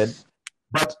to happen,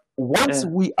 but once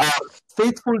we are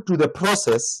faithful to the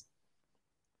process,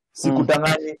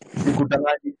 sikudanganyi,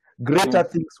 greater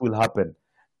things will happen.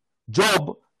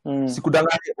 Job,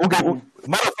 sikudanganyi. Okay,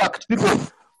 matter of fact,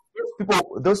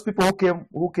 those people who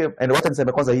came, and what I'm saying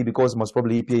because he, because most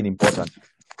probably EPA is important.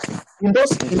 In those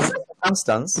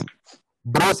circumstances,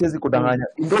 bro says kudanganya.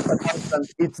 In those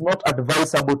circumstances, it's not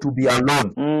advisable to be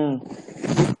alone.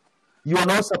 You are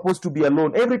not supposed to be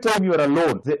alone. Every time you are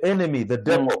alone, the enemy, the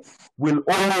devil, will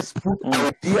always put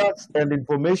ideas and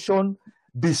information,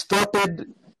 distorted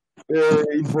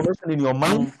information in your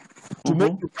mind to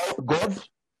make you doubt God,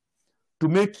 to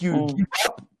make you give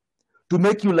up, to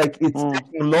make you like it's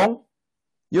taking long,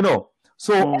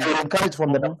 So I encourage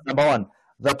from the number one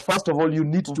that first of all you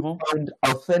need to find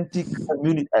authentic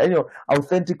community,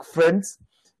 authentic friends,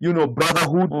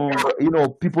 brotherhood,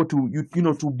 people to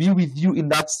to be with you in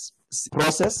that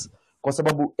process. Kwa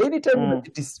sababu anytime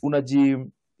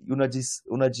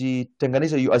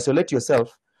unajitenganisha, you isolate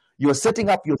yourself, you're setting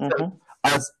up yourself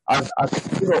as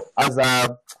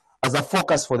a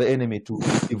focus for the enemy to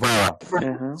devour.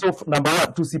 So number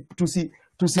one,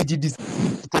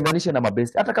 tusijitenganishe na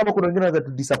mabesti. Hata kama kuna wengine wanaweza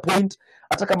disappoint,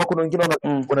 hata kama kuna wengine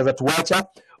wanaweza tuacha,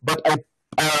 but I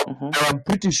am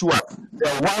pretty sure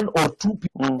there are one or two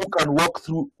people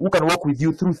who can walk with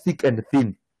you through thick and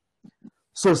thin.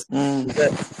 So and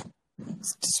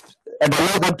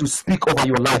allow them to speak over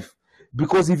your life,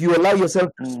 because if you allow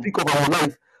yourself to speak over your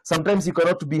life, sometimes you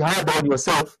cannot be hard on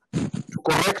yourself to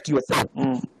correct yourself.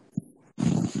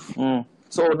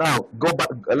 So now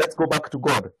let's go back to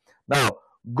God. Now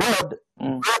God,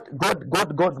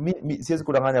 siwezi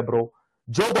kudanganya bro.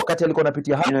 Job wakati alikuwa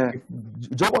anapitia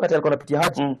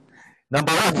haji,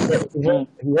 number one,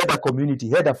 he had a community,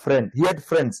 he had a friend, he had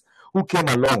friends who came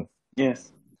along.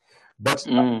 Yes. But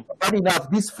funny enough,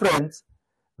 these friends,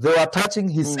 they were attaching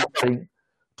his suffering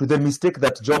to the mistake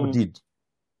that Job did.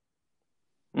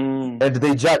 And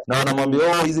they judge. Na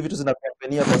wanamwambia, hizi vitu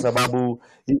zinakumpenia kwa sababu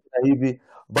hivi na hivi.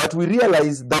 But we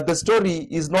realize that the story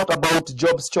is not about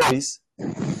Job's choice.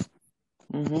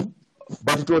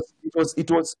 But it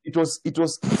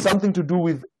was something to do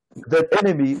with the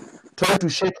enemy trying to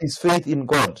shake his faith in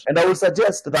God. And I will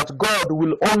suggest that God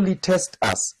will only test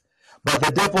us, but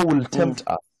the devil will tempt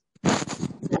us.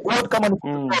 So God kama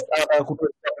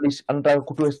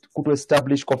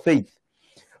kutuestablish kwa faith.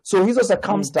 So hizo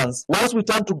circumstance, once we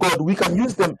turn to God, we can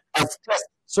use them as tests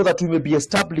so that we may be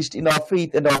established in our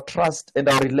faith and our trust and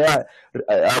our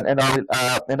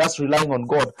and us relying on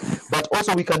God. But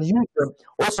also we can use them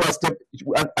also as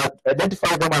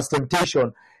identify them as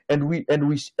temptation, and we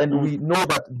know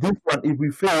that this one, if we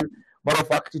fail, matter of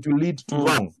fact, it will lead to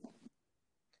wrong.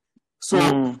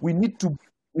 So we need to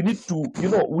we need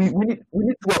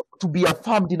to be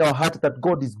affirmed in our heart that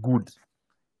God is good.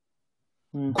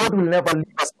 God will never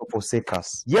leave us or forsake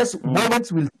us. Yes,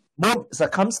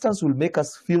 circumstance will make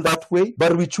us feel that way,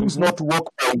 but we choose not to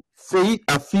walk by faith,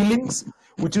 our feelings.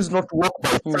 We choose not to walk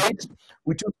by sight.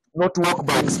 We choose not to walk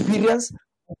by experience.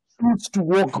 We choose to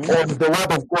walk on the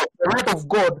word of God. The word of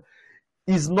God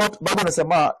is not.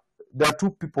 There are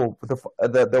two people: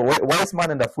 the wise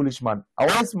man and the foolish man. A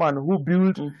wise man who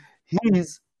built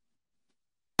his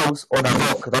house on a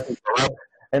rock, that is the word,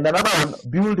 and another one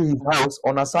built his house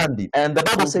on a sandy. And the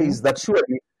Bible says that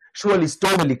surely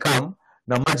storm will come,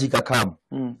 na magic come.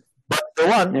 But the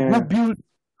one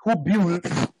who built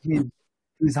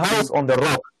his house on the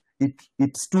rock,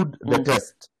 it stood the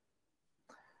test.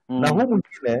 Na huyu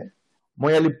mwingine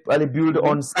mwenye alibuild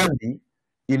on sandy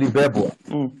ilibebwa.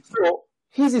 So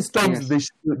his storms, they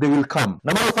will come.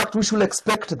 No matter of fact, we should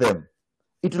expect them.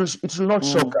 It will not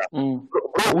shock us.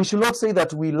 We should not say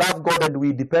that we love God and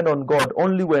we depend on God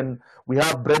only when we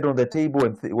have bread on the table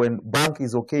and when bank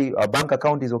is okay, our bank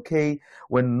account is okay,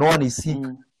 when no one is sick.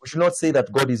 We should not say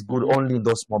that God is good only in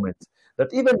those moments.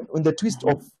 That even in the twist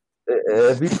of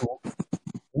Vitu,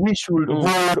 we should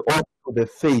hold on to the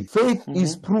faith. Faith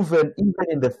is proven even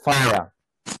in the fire.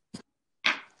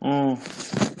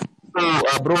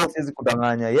 So, bro, siwezi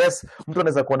kudanganya. Yes, mtu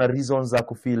anaweza kuwa na reasons za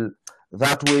kufeel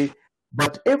that way,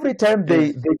 but every time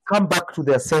they come back to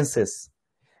their senses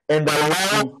and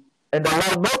allow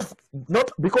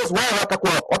not because wao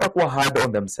watakuwa hard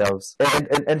on themselves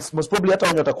and most probably hata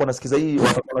wenye watakuwa nasikiza hii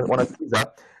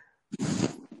wanasikiza,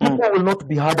 people will not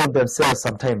be hard on themselves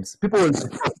sometimes. People will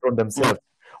be hard on themselves.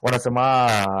 Wanasema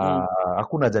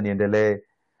hakuna haja niendelee,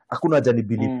 hakuna haja ni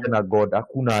believe na God,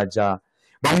 hakuna haja.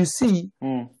 But you see,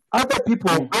 other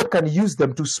people, God can use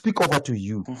them to speak over to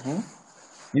you.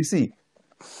 You see,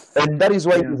 and that is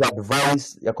why it is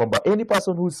advice ya kwamba any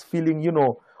person who's feeling,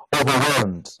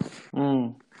 overwhelmed,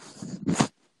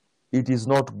 it is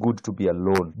not good to be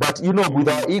alone. But with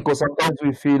our ego, sometimes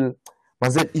we feel,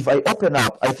 if I open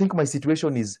up, I think my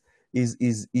situation is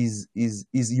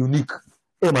unique.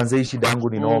 Manze, shida yangu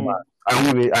ni noma.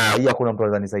 Hii hakuna mtu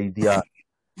anaweza nisaidia.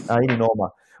 Hii ni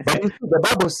noma. But you see, the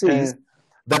Bible says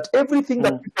that everything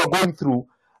that people are going through,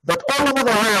 that all over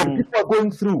the world people are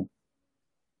going through.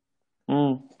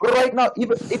 But right now,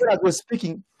 even as we're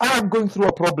speaking, I am going through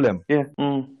a problem.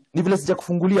 Ni vile sija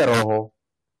kufungulia roho.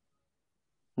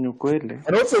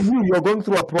 And also you're going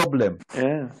through a problem.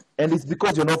 And it's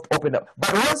because you're not open up.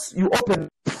 But once you open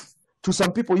to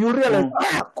some people, you realize,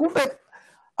 kumbe,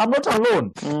 I'm not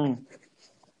alone.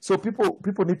 So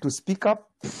people need to speak up.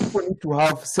 People need to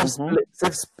have safe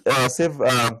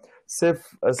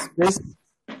space,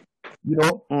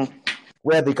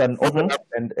 where they can open up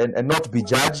and not be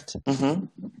judged.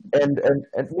 And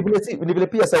nivile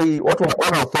pia sahi watu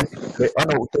wana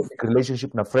authentic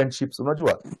relationship na friendships,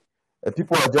 unajua.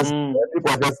 People are just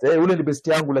ule ni best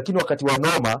yangu, lakini wakati wa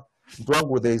noma mtu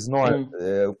wangu there is no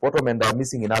watu wameenda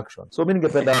missing in action. So mimi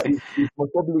ningependa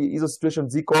most probably hizo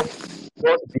situations ziko,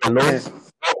 don't be alone,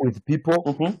 with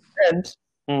people, and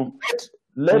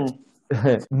let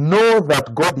know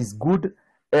that God is good,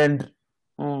 and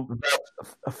that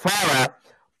fire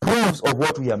proves of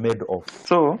what we are made of.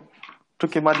 So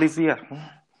tukimalizia,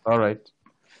 all right,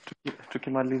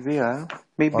 tukimalizia,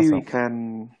 maybe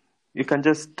awesome. You can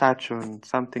just touch on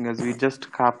something as we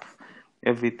just cap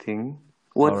everything.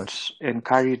 What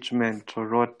encouragement or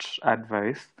what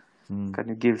advice can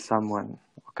you give someone?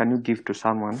 Can you give to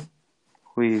someone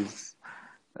who is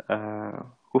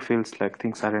who feels like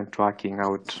things aren't working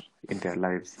out in their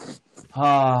lives?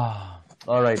 All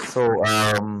right. So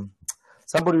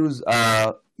somebody who's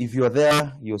if you're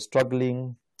there, you're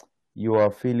struggling, you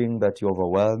are feeling that you're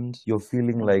overwhelmed, you're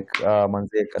feeling like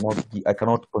manze, I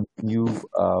cannot continue,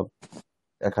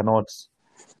 I cannot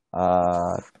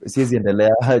siwezi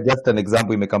endelea. Just an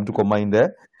example imekam tuko mind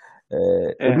there.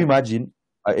 Ebu imagine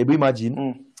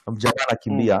mjamaa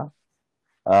anakimbia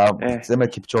sema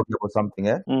Kipchoge or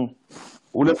something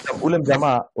ule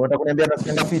mjamaa unataka kuniambia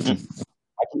anasikia fiti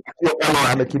akiwa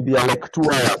pale amekimbia like 2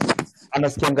 hours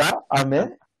anasikia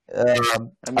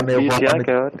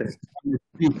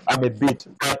amebit,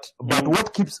 but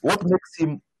what makes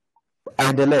him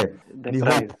aendelee ni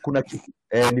hope. Kuna kitu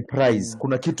ni prize,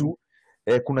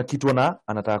 kuna kitu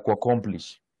anataka ku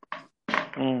accomplish.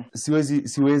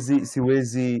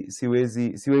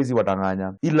 siwezi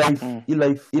wadanganya.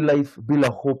 Hii life bila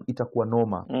hope itakuwa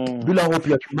noma. Bila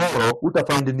hope ya tomorrow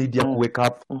utafind need ya wake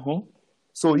up.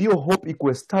 So hiyo hope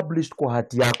iko established kwa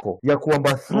hati yako ya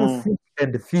kwamba through thick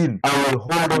and thin I will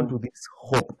hold on to this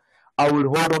hope. I will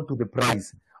hold on to the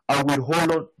prize. I will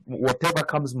hold on whatever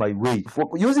comes my way.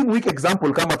 For using weak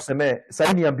example, kama tuseme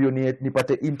saini ambio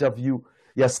nipate interview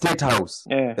ya State House.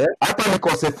 Hapa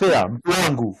nikose fare mtu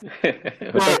wangu.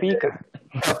 Utafika.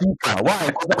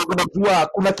 Why? Kwa sababu unajua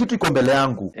kuna kitu iko mbele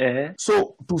yangu.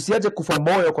 So tusiaje kufa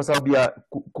moyo kwa sababu ya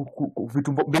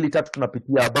vitu mbili tatu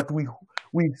tunapitia, but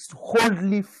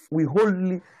we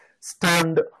wholly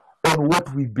stand on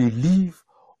what we believe,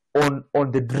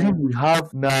 on the dream we have.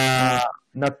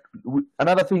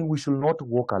 Another thing, we should not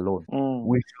walk alone.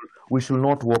 We should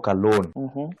not walk alone.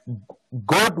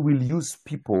 God will use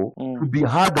people to be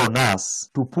hard on us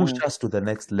to push us to the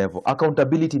next level.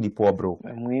 Accountability ni poa, bro.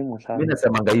 Mimi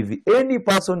nasemanga hivi, any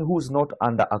person who is not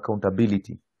under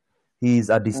accountability, he is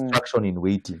a distraction in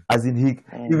waiting. As in he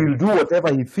will do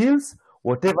whatever he feels,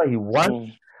 whatever he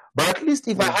wants. But at least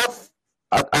if I have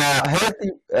a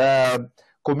healthy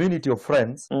community of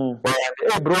friends,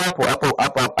 bro,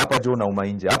 hapa jo unauma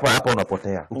nje, hapa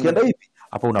unapotea. Ukienda hivi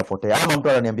hapa unapotea. Ama mtu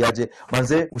ananiambiaje,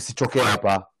 manze usichokee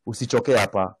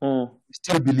hapa.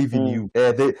 Still believe in you.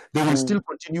 They will still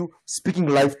continue speaking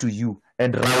life to you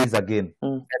and rise again.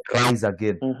 And rise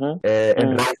again.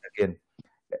 And rise again.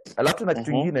 Alafu na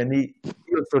kitu kingine ni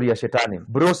hiyo story ya shetani.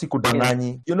 Bro,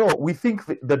 sikudanganyi. You know, we think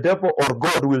the devil or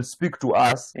God will speak to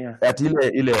us at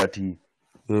ile ati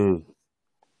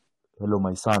hello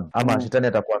my son. Ama shetani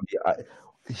atakwambia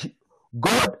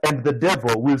God and the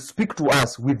devil will speak to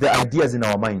us with the ideas in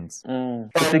our minds.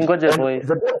 Usingoje voice.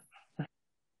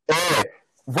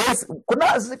 Voice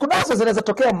kuna zinaweza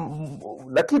tokea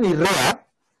lakini rare,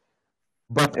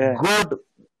 but God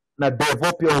na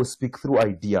devil pia will speak through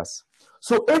ideas.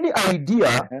 So any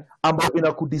idea ambayo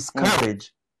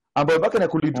inakudiscourage, ambayo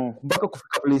mpaka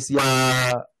kufika place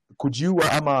ya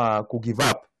kujiua ama kugive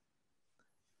up,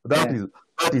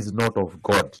 that is not of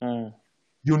God.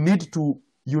 You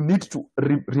need to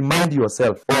remind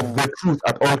yourself of the truth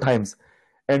at all times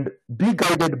and be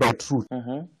guided by truth.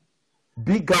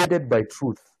 Be guided by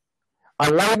truth.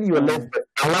 Align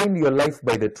your life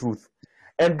by the truth.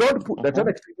 And don't put that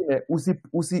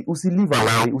usilive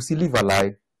a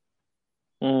lie.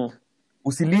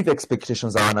 Usilive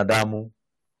expectations za wanadamu.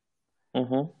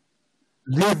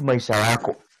 Live maisha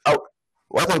yako.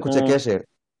 Wacha nikuchekeshe.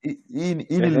 Hii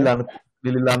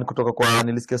nililan kutoka kwa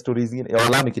nilisikia stories zingine ya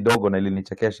Walami kidogo na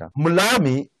ilinichekesha.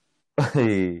 Mlami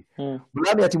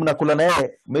ati mnakula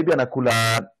naye, maybe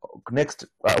anakula next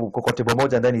kokote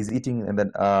pamoja and then he's eating and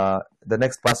then the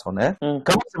next person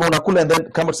kama sema unakula and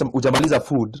then kama tuseme hujamaliza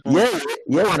food,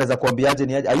 yeye anaweza kuambiaje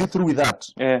ni are you through with that?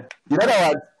 In other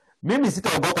words, mimi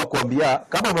sitaogopa kuambia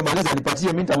kama umemaliza nipatie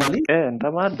mimi nitamaliza.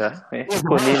 Nitamada.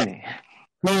 Iko nini?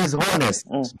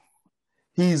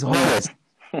 He is honest.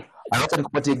 Acha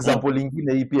nikupatie example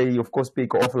nyingine hii pia, hii of course pia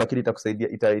iko off lakini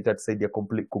itatusaidia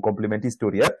kucomplement hii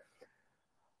story.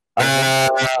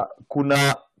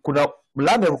 Kuna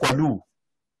mlame kwa Lu.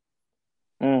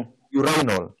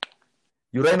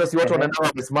 Urinal si watu wanaenda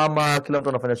wamesimama, kila mtu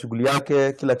anafanya shughuli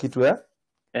yake, kila kitu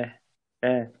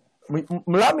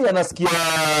Mlami anasikia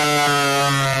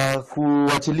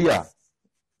kuachilia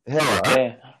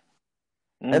hewa.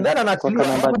 And then anachilia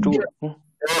number 2.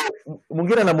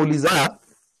 Mwingine anamuuliza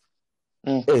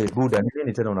Buda, ni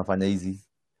nini tena unafanya hizi?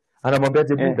 Anamwambia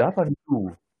je, Buda, hapa ni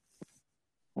tu.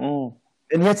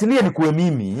 Niachilie nikuwe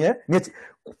mimi,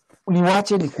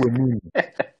 niwache nikuwe mimi.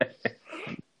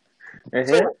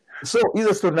 So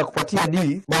hizo story nakupatia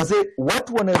ni mazee,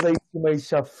 watu wanaweza ishi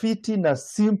maisha fiti na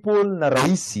simple na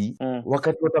rahisi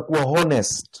wakati watakuwa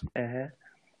honest.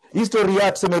 History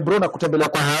ya tuseme bro na kutembelea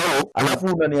kwa hao, alafu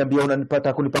unaniambia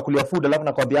unanipata kunipakulia food, alafu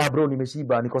nakwambia bro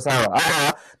nimeshiba niko sawa.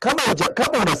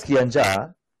 Kama unasikia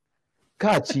njaa,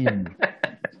 kaa chini.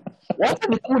 Wacha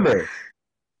nikule.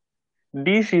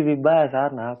 Dishi vibaya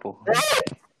sana hapo.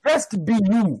 Just be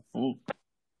you.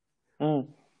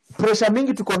 Pressure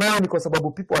mingi tuko nayo ni kwa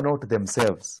sababu people are not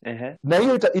themselves. Na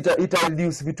hiyo ita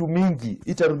reduce vitu mingi,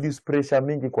 ita reduce pressure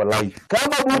mingi kwa life.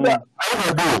 Kama Buda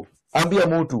ambia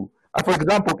mtu, for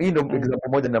example, hii ndio example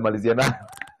moja ninamalizia nayo.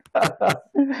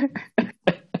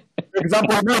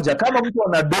 example moja,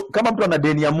 kama mtu ana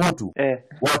deni ya mtu,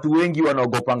 watu wengi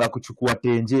wanaogopanga kuchukua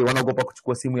tenje, wanaogopa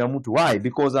kuchukua simu ya mtu. Why?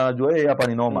 Because anajua hapa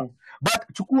ni noma.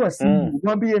 But chukua simu,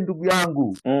 mwambie ndugu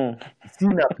yangu,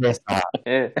 sina pesa.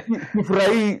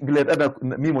 Sifurahi vile hata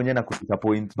mimi mwenyewe nakuta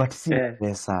point, but sina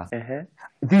pesa.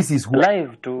 This is who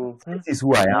live to this is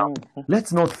who I am.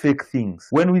 Let's not fake things.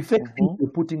 When we fake things,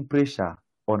 we're putting pressure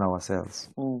on ourselves.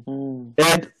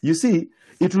 And you see,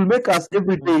 it will make us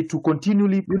every day to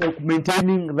continually,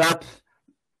 maintaining that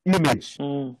image.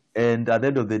 And at the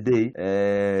end of the day,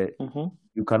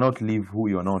 you cannot live who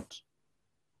you're not.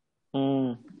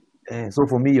 So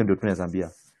for me, hiyo ndio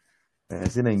tunazambia.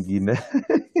 Sina ingine.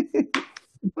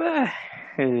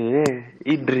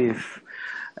 Idris.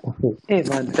 Hey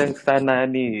man, thanks sana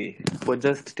for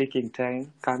just taking time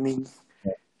coming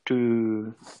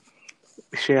to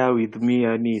share with me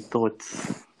any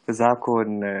thoughts zako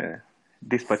on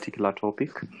this particular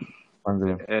topic.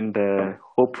 And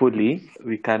hopefully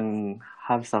we can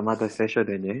have some other session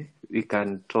and we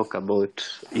can talk about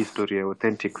history,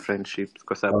 authentic friendships,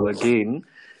 kwa sababu again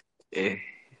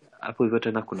hapo hivyo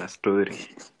tena kuna story.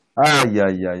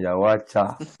 Ya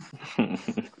wacha.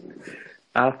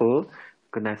 Hapo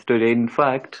kuna story. In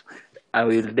fact, I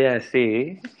will dare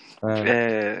say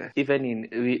even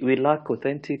we lack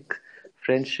authentic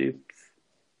friendships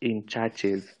in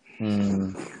churches.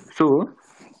 So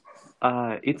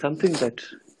it's something that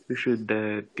we should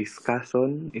discuss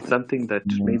on. It's something that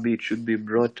maybe it should be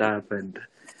brought up, and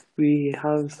we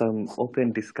have some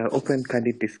open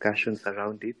candid discussions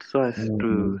around it, so as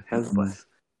to help us.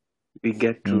 We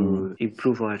get to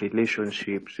improve our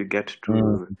relationships. We get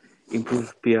to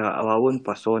improve our own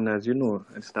personas,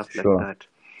 and stuff like that.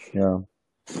 Yeah.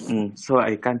 So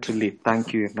I can't really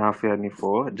thank you enough, Yani,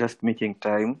 for just making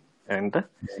time and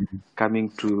coming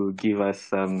to give us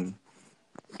some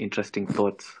interesting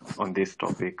thoughts on this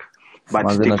topic. But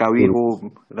takeaway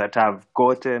home that I've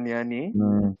gotten, Yani,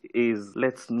 is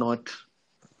let's not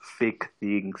fake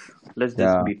things. Let's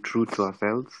just be true to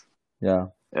ourselves. Yeah.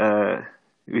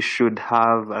 We should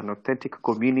have an authentic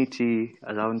community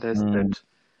around us that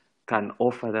can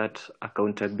offer that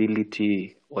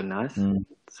accountability on us,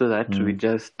 so that we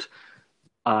just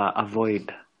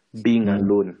avoid being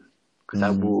alone.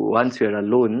 Because once you're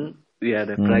alone, we are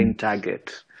the prime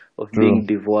target of being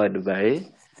devoured by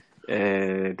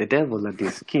the devil and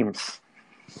his schemes.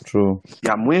 True.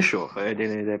 Ya mwisho,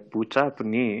 the put up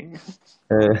ni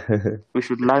we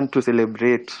should learn to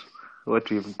celebrate what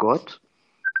we've got,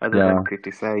 other than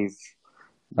criticize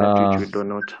that which we do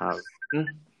not have.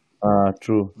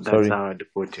 True. That's how I'd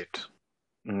put it.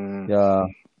 Yeah.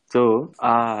 So,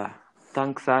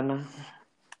 thanks, Anna.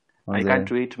 I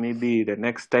can't wait. Maybe the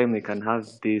next time we can have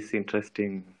this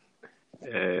interesting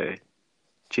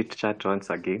chit chat once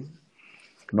again.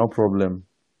 No problem.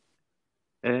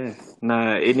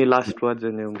 Na any last words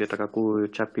zenye ungetaka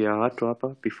kuchapia watu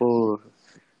hapa before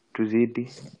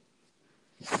tuzidi?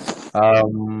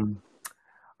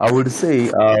 I would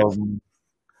say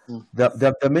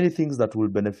there are many things that will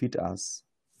benefit us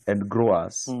and grow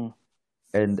us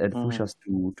and push us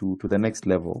to the next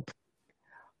level.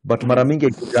 But mara mingi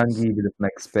haikujangi vile tuna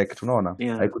expect, unaona?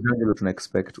 Haikujangi vile tuna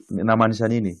expect. Inamaanisha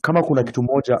nini? Kama kuna kitu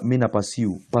moja mimi na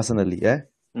pursue personally,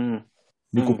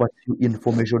 ni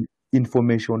kupursue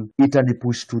information itani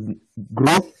push to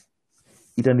growth,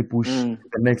 itani push to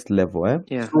the next level,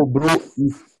 So bro,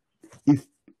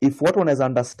 if watu wanaweza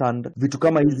understand vitu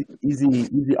kama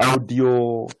hizi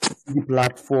audio, hizi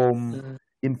platform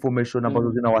information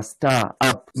ambazo zinawa star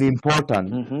up ni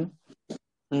important,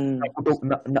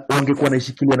 na wangekuwa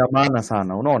naishikilia na maana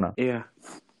sana, unaona?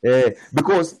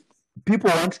 Because people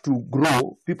want to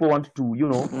grow, people want to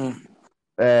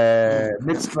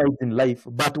make strides in life,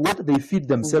 but what they feed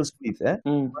themselves with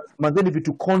manzeni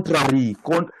vitu contrary.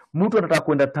 Mtu anataka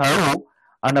kwenda tao,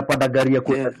 anapanda gari ya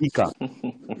kuandika.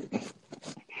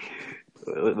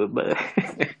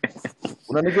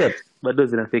 Unaniget? Bado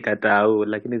zinafika tao,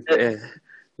 lakini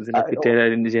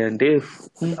zinapitia njia ndefu.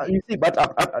 You see, but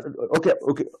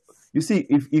okay. You see,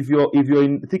 if you're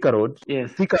in Thika Road,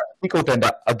 Thika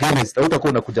utaenda against,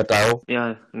 utakuwa unakuja tao.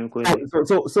 Ni kweli.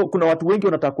 So kuna watu wengi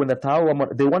wanataka kwenda tao,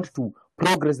 they want to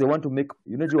progress, they want to make,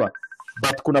 unajua,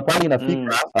 but kuna pali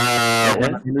inafika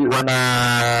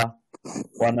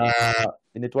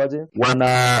inaitwaje?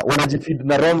 Wanajifeed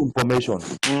na wrong information.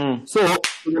 So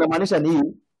inamaanisha ni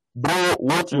bro,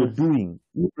 what you're doing,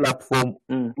 hii platform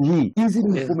hizi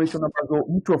information ambazo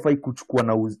mtu afai kuchukua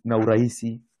na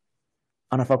urahisi,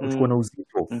 anafaa kuchukua na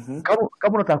uzito.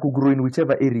 Kama unataka ku grow in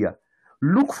whichever area,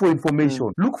 look for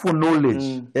information, look for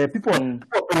knowledge. People are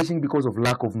perishing because of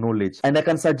lack of knowledge, and I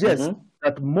can suggest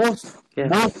that most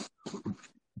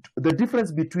the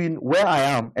difference between where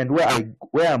I am and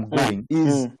where I'm going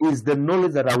is the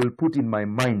knowledge that I will put in my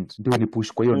mind ndio ni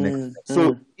push kwa hiyo next.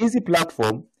 So easy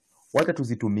platform wacha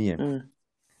tuzitumie.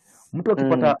 Mtu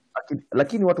akipata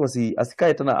lakini watu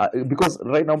asikae tena because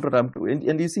right now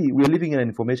and you see we are living in an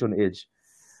information age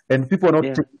and people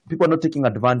are not taking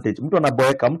advantage. Mtu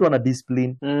anaboeka, mtu ana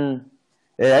discipline.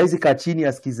 Haizi kaa chini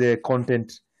asikize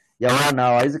content ya 1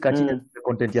 hour, haizi kaa chini asikize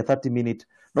content ya 30 minutes.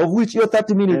 Now of which your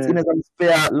 30 minutes inaweza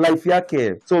spare life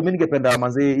yake. So mimi ningependa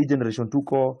manze hii generation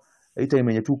tuko, hii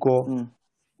time yenye tuko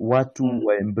watu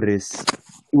wa embrace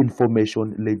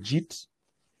information legit.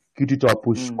 Kitu to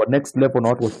push for next level,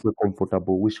 not was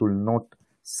comfortable. We should not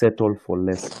settle for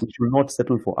less. We should not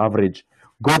settle for average.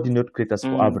 God did not create us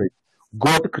for average.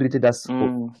 God created us for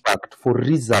impact, for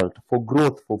result, for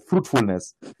growth, for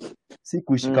fruitfulness. Si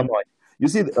kuishi kama you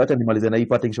see, hata nimalize na hii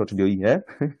parting shot ndio hii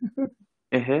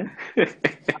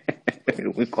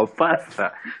Wiko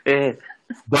pasta.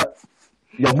 But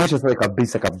ya mwisho sasa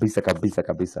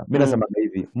kabisa. Mimi nasema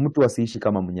hivi, mtu asiishi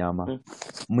kama mnyama.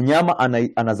 Mnyama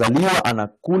anazaliwa,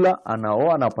 anakula,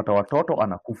 anaoa, anapata watoto,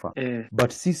 anakufa.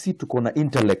 But sisi tuko na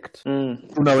intellect.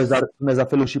 Tunaweza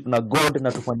fellowship na God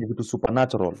na tufanye vitu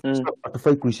supernatural. So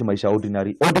hatufai kuishi maisha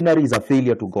ordinary. Ordinary is a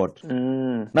failure to God.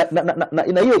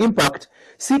 Na hiyo impact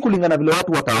si kulingana vile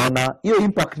watu wataona. Hiyo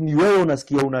impact ni wewe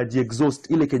unasikia unaji-exhaust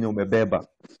ile kenye umebeba.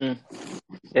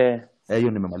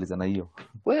 Hiyo nimemaliza na hiyo.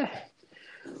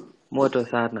 Moto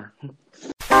sana.